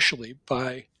initially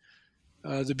by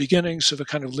the beginnings of a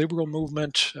kind of liberal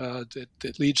movement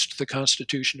that leads to the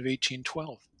Constitution of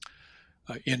 1812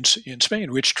 in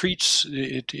Spain, which treats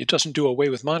it doesn't do away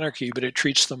with monarchy, but it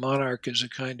treats the monarch as a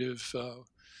kind of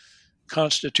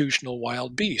constitutional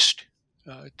wild beast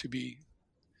to be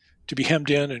hemmed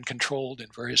in and controlled in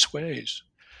various ways.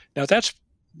 Now that's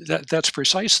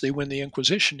precisely when the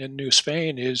Inquisition in New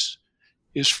Spain is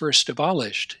first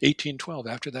abolished, 1812,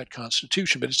 after that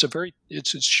Constitution. But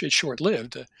it's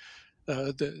short-lived.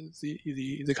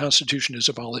 The Constitution is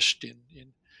abolished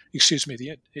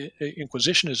the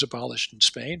Inquisition is abolished in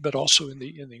Spain, but also in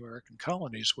the American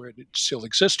colonies where it still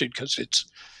existed because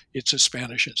it's a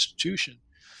Spanish institution.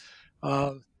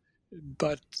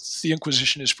 But the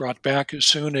Inquisition is brought back as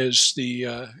soon as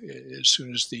the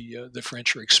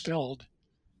French are expelled,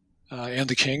 and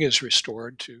the king is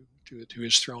restored to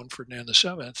his throne, Ferdinand VII,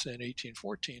 in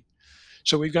 1814.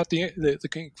 So we've got the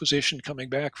Inquisition coming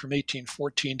back from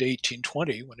 1814 to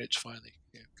 1820 when it's finally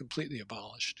completely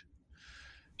abolished.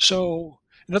 So,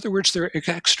 in other words, there are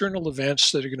external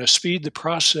events that are going to speed the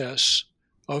process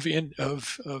of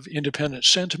independent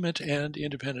sentiment and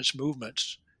independence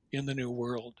movements in the New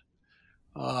World.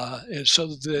 And so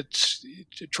that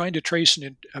trying to trace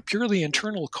a purely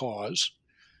internal cause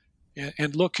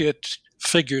and look at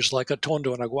figures like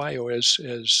Atondo and Aguayo as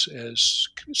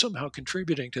somehow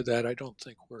contributing to that, I don't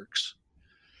think works.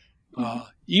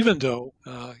 Even though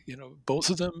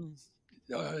both of them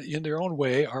in their own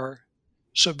way are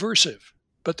subversive,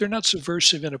 but they're not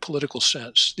subversive in a political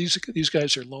sense. These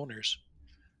guys are loners.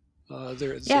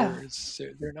 They're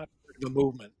not part the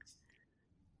movement.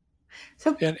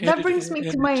 So that brings me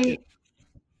to my...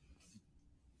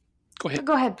 Go ahead.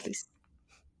 Go ahead, please.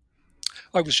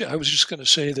 I was just going to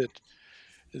say that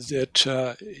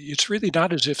it's really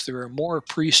not as if there are more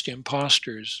priest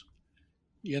imposters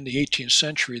in the 18th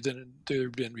century than there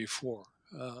have been before.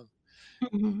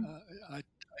 I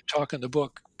talk in the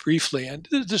book briefly, and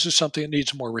this is something that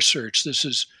needs more research. This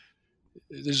is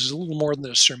a little more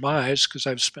than a surmise, because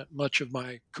I've spent much of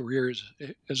my career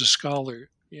as a scholar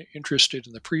interested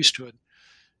in the priesthood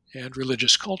and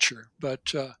religious culture.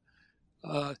 But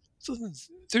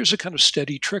there's a kind of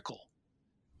steady trickle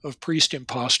of priest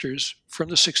imposters from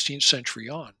the 16th century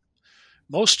on.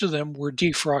 Most of them were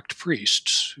defrocked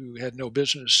priests who had no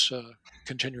business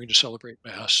continuing to celebrate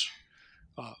Mass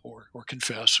or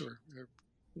confess or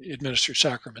administer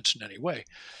sacraments in any way.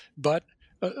 But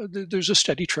there's a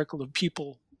steady trickle of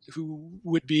people who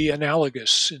would be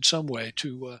analogous in some way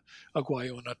to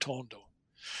Aguayo and Atondo.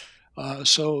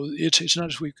 So it's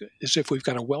not as if we've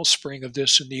got a wellspring of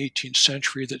this in the 18th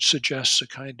century that suggests a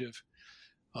kind of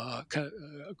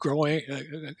growing,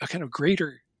 a kind of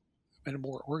greater and a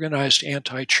more organized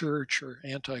anti-church or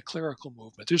anti-clerical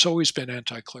movement. There's always been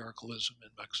anti-clericalism in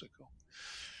Mexico.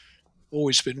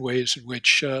 Always been ways in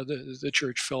which the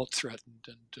church felt threatened,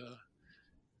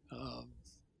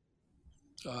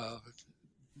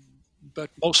 but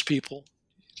most people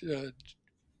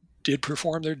did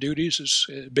perform their duties as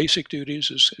basic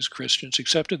duties as Christians,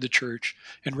 accepted the church,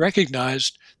 and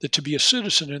recognized that to be a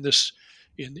citizen in this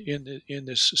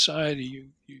society,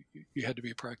 you had to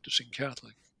be a practicing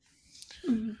Catholic.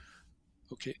 Mm-hmm.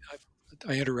 Okay,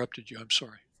 I interrupted you. I'm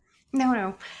sorry.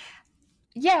 No.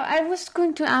 Yeah, I was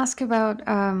going to ask about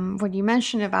what you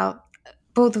mentioned about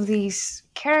both of these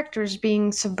characters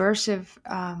being subversive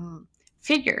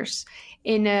figures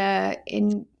in a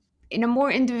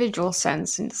more individual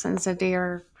sense, in the sense that they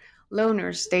are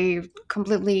loners. They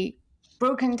completely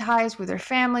broken ties with their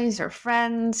families or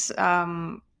friends.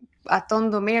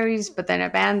 Atondo marries, but then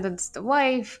abandons the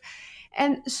wife.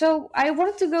 And so I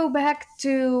wanted to go back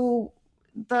to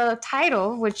the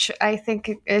title, which I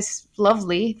think is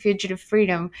lovely, Fugitive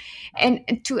Freedom,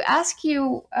 and to ask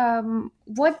you,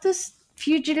 what does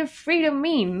fugitive freedom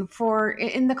mean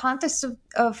in the context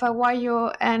of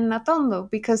Aguayo and Atondo?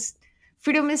 Because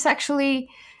freedom is actually,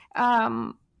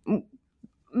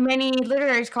 many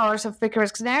literary scholars of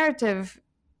picaresque narrative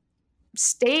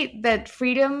state that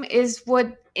freedom is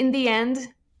what, in the end,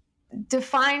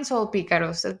 defines all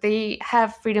picaros, that they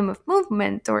have freedom of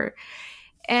movement.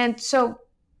 And so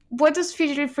what does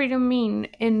fugitive freedom mean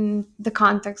in the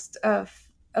context of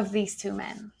these two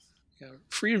men? Yeah,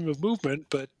 freedom of movement,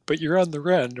 but you're on the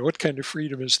run. What kind of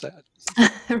freedom is that?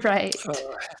 Right.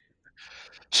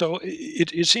 So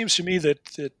it seems to me that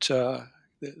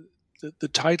the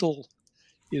title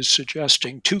is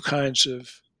suggesting two kinds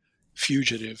of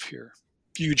fugitive here,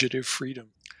 fugitive freedom.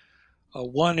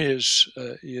 One is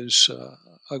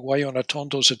Aguayo and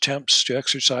Atondo's attempts to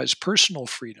exercise personal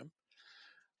freedom,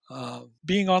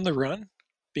 being on the run,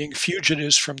 being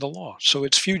fugitives from the law. So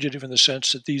it's fugitive in the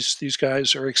sense that these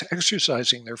guys are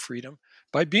exercising their freedom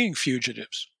by being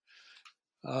fugitives.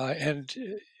 And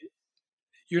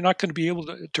you're not going to be able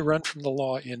to run from the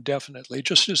law indefinitely,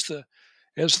 just as the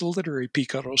literary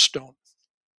picaros don't.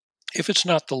 If it's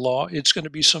not the law, it's going to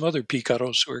be some other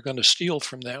picaros who are going to steal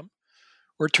from them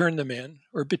or turn them in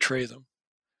or betray them.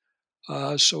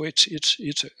 So it's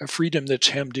a freedom that's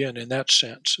hemmed in that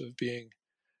sense of being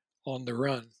on the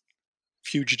run,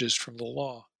 fugitives from the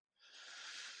law.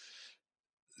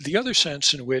 The other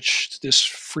sense in which this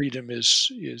freedom is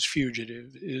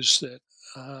fugitive is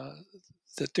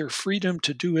that their freedom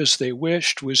to do as they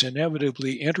wished was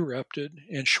inevitably interrupted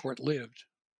and short-lived.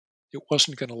 It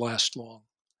wasn't going to last long.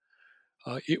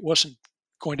 It wasn't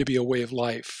going to be a way of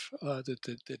life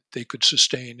that they could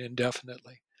sustain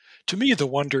indefinitely. To me, the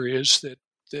wonder is that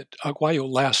Aguayo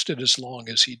lasted as long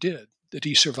as he did, that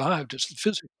he survived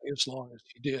physically as long as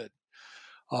he did.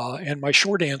 And my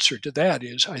short answer to that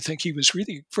is I think he was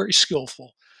really very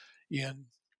skillful in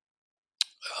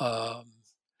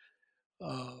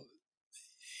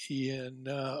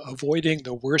avoiding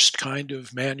the worst kind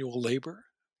of manual labor.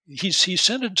 He's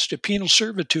sentenced to penal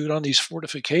servitude on these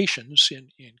fortifications in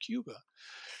Cuba,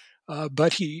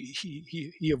 but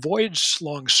he avoids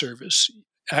long service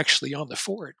actually on the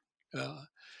fort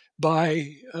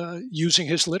by using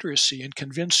his literacy and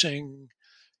convincing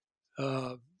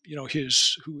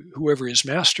whoever his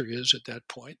master is at that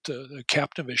point, the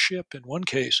captain of a ship in one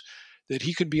case, that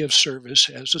he can be of service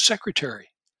as a secretary.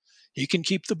 He can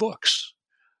keep the books.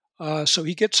 So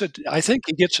I think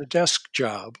he gets a desk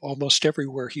job almost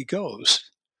everywhere he goes.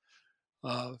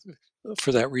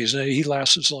 for that reason. He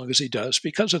lasts as long as he does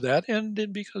because of that,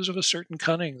 and because of a certain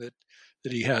cunning that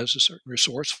he has, a certain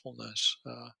resourcefulness.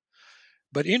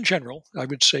 But in general, I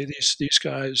would say these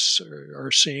guys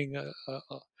are seeing a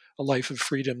life of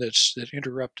freedom that's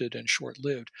interrupted and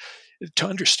short-lived. To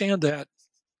understand that,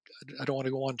 I don't want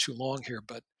to go on too long here,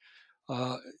 but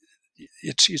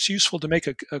it's useful to make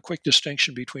a quick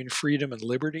distinction between freedom and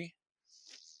liberty.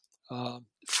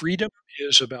 Freedom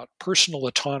is about personal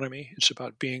autonomy. It's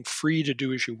about being free to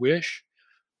do as you wish,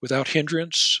 without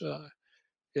hindrance,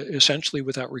 essentially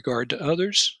without regard to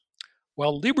others.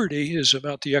 While liberty is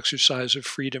about the exercise of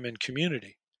freedom in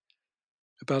community,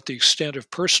 about the extent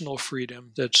of personal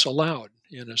freedom that's allowed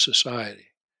in a society.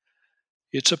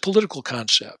 It's a political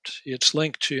concept. It's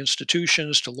linked to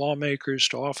institutions, to lawmakers,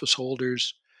 to office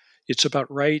holders. It's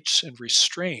about rights and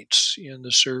restraints in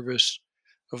the service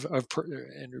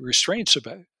and restraints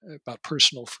about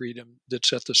personal freedom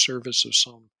that's at the service of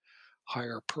some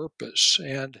higher purpose.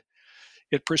 And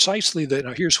it precisely that,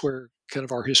 now here's where kind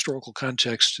of our historical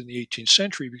context in the 18th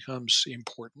century becomes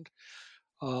important.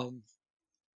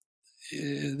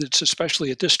 It's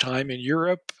especially at this time in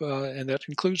Europe, and that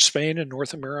includes Spain and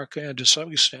North America, and to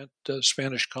some extent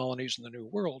Spanish colonies in the New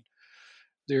World.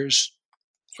 There's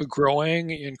a growing,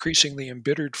 increasingly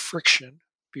embittered friction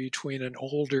between an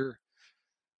older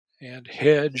and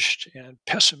hedged and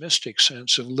pessimistic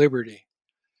sense of liberty,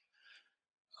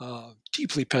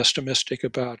 deeply pessimistic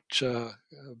about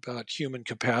human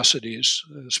capacities,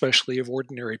 especially of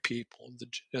ordinary people,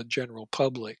 the general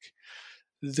public,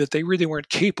 that they really weren't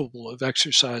capable of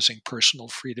exercising personal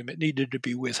freedom. It needed to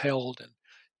be withheld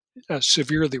and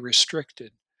severely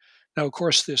restricted. Now, of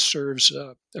course, this serves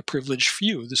a privileged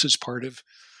few. This is part of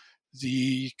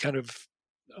the kind of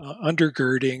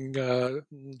undergirding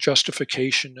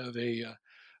justification of a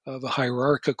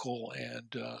hierarchical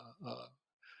and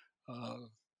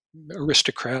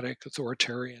aristocratic,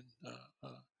 authoritarian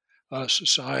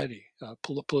society,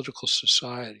 political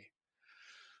society.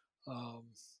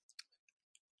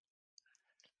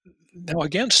 Now,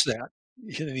 against that,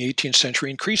 in the 18th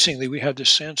century, increasingly, we have this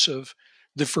sense of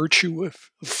the virtue of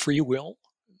free will,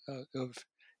 of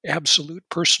absolute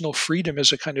personal freedom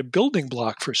as a kind of building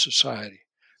block for society,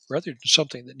 rather than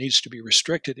something that needs to be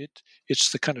restricted.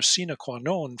 It's the kind of sine qua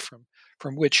non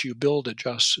from which you build a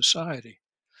just society.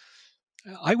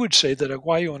 I would say that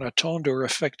Aguayo and Atondo are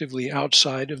effectively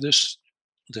outside of this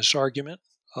argument.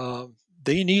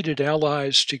 They needed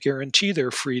allies to guarantee their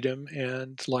freedom,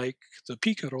 and like the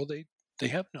Picaro, they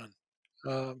have none.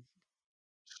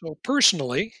 So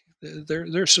personally,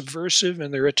 they're subversive in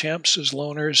their attempts as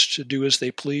loners to do as they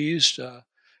pleased,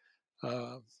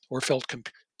 or felt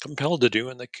compelled to do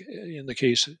in the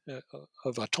case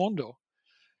of Atondo,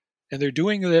 and they're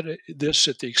doing this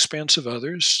at the expense of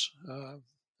others,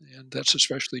 and that's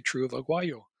especially true of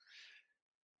Aguayo.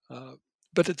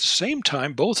 But at the same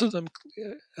time, both of them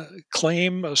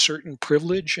claim a certain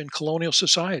privilege in colonial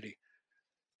society.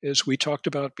 As we talked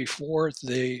about before,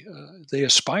 they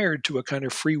aspired to a kind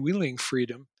of freewheeling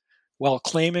freedom while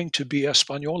claiming to be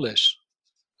Españoles,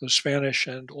 of Spanish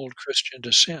and Old Christian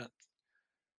descent,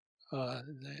 a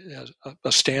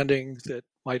standing that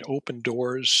might open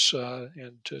doors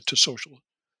and to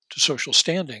social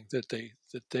standing that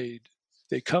they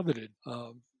coveted.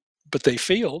 But they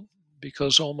failed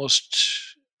because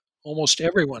almost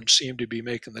everyone seemed to be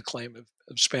making the claim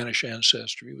of Spanish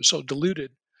ancestry. It was so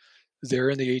diluted there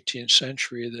in the 18th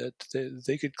century that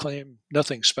they could claim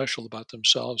nothing special about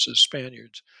themselves as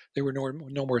Spaniards. They were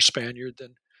no more Spaniard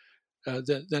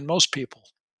than most people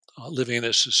living in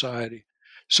this society.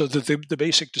 So the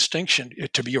basic distinction,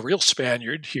 to be a real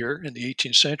Spaniard here in the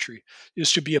 18th century,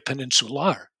 is to be a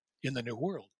peninsular in the New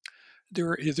World.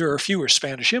 There are fewer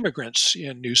Spanish immigrants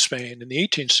in New Spain in the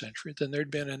 18th century than there'd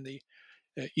been in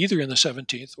either in the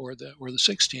 17th or the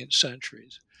 16th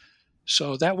centuries.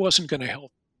 So that wasn't going to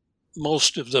help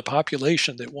most of the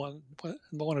population that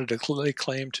wanted to lay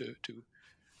claim to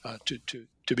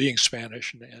being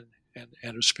Spanish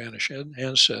and of Spanish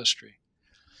ancestry.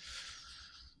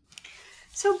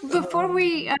 So before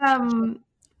we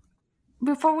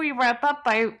wrap up,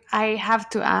 I have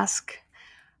to ask,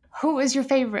 who is your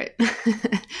favorite?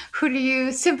 Who do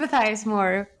you sympathize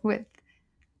more with,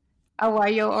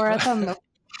 Aguayo or Atondo?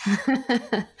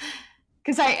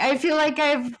 Because I feel like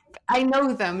I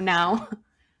know them now.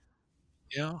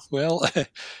 Yeah, well,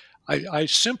 I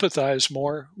sympathize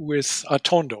more with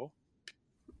Atondo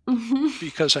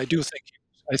because I do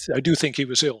think he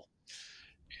was ill,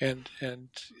 and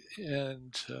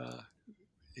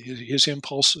his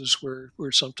impulses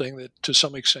were something that to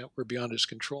some extent were beyond his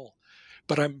control.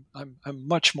 But I'm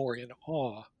much more in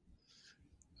awe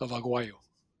of Aguayo.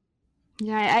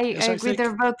 Yeah, I Yes, I agree. think,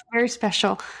 They're both very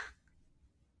special.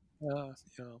 yeah.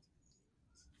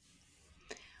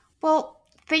 Well,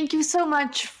 thank you so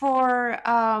much for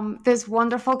this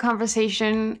wonderful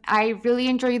conversation. I really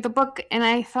enjoyed the book, and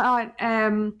I thought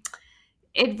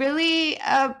it really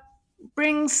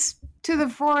brings to the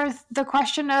forth the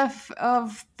question of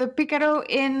the picaro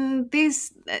in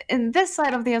this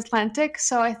side of the Atlantic.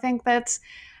 So I think that's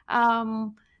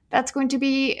going to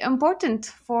be important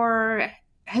for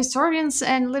historians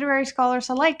and literary scholars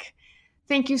alike.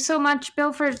 Thank you so much,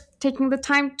 Bill, for taking the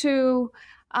time to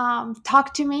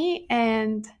talk to me,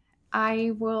 and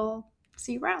I will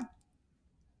see you around.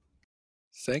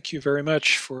 Thank you very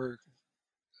much for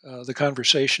the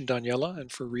conversation, Daniela, and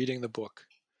for reading the book.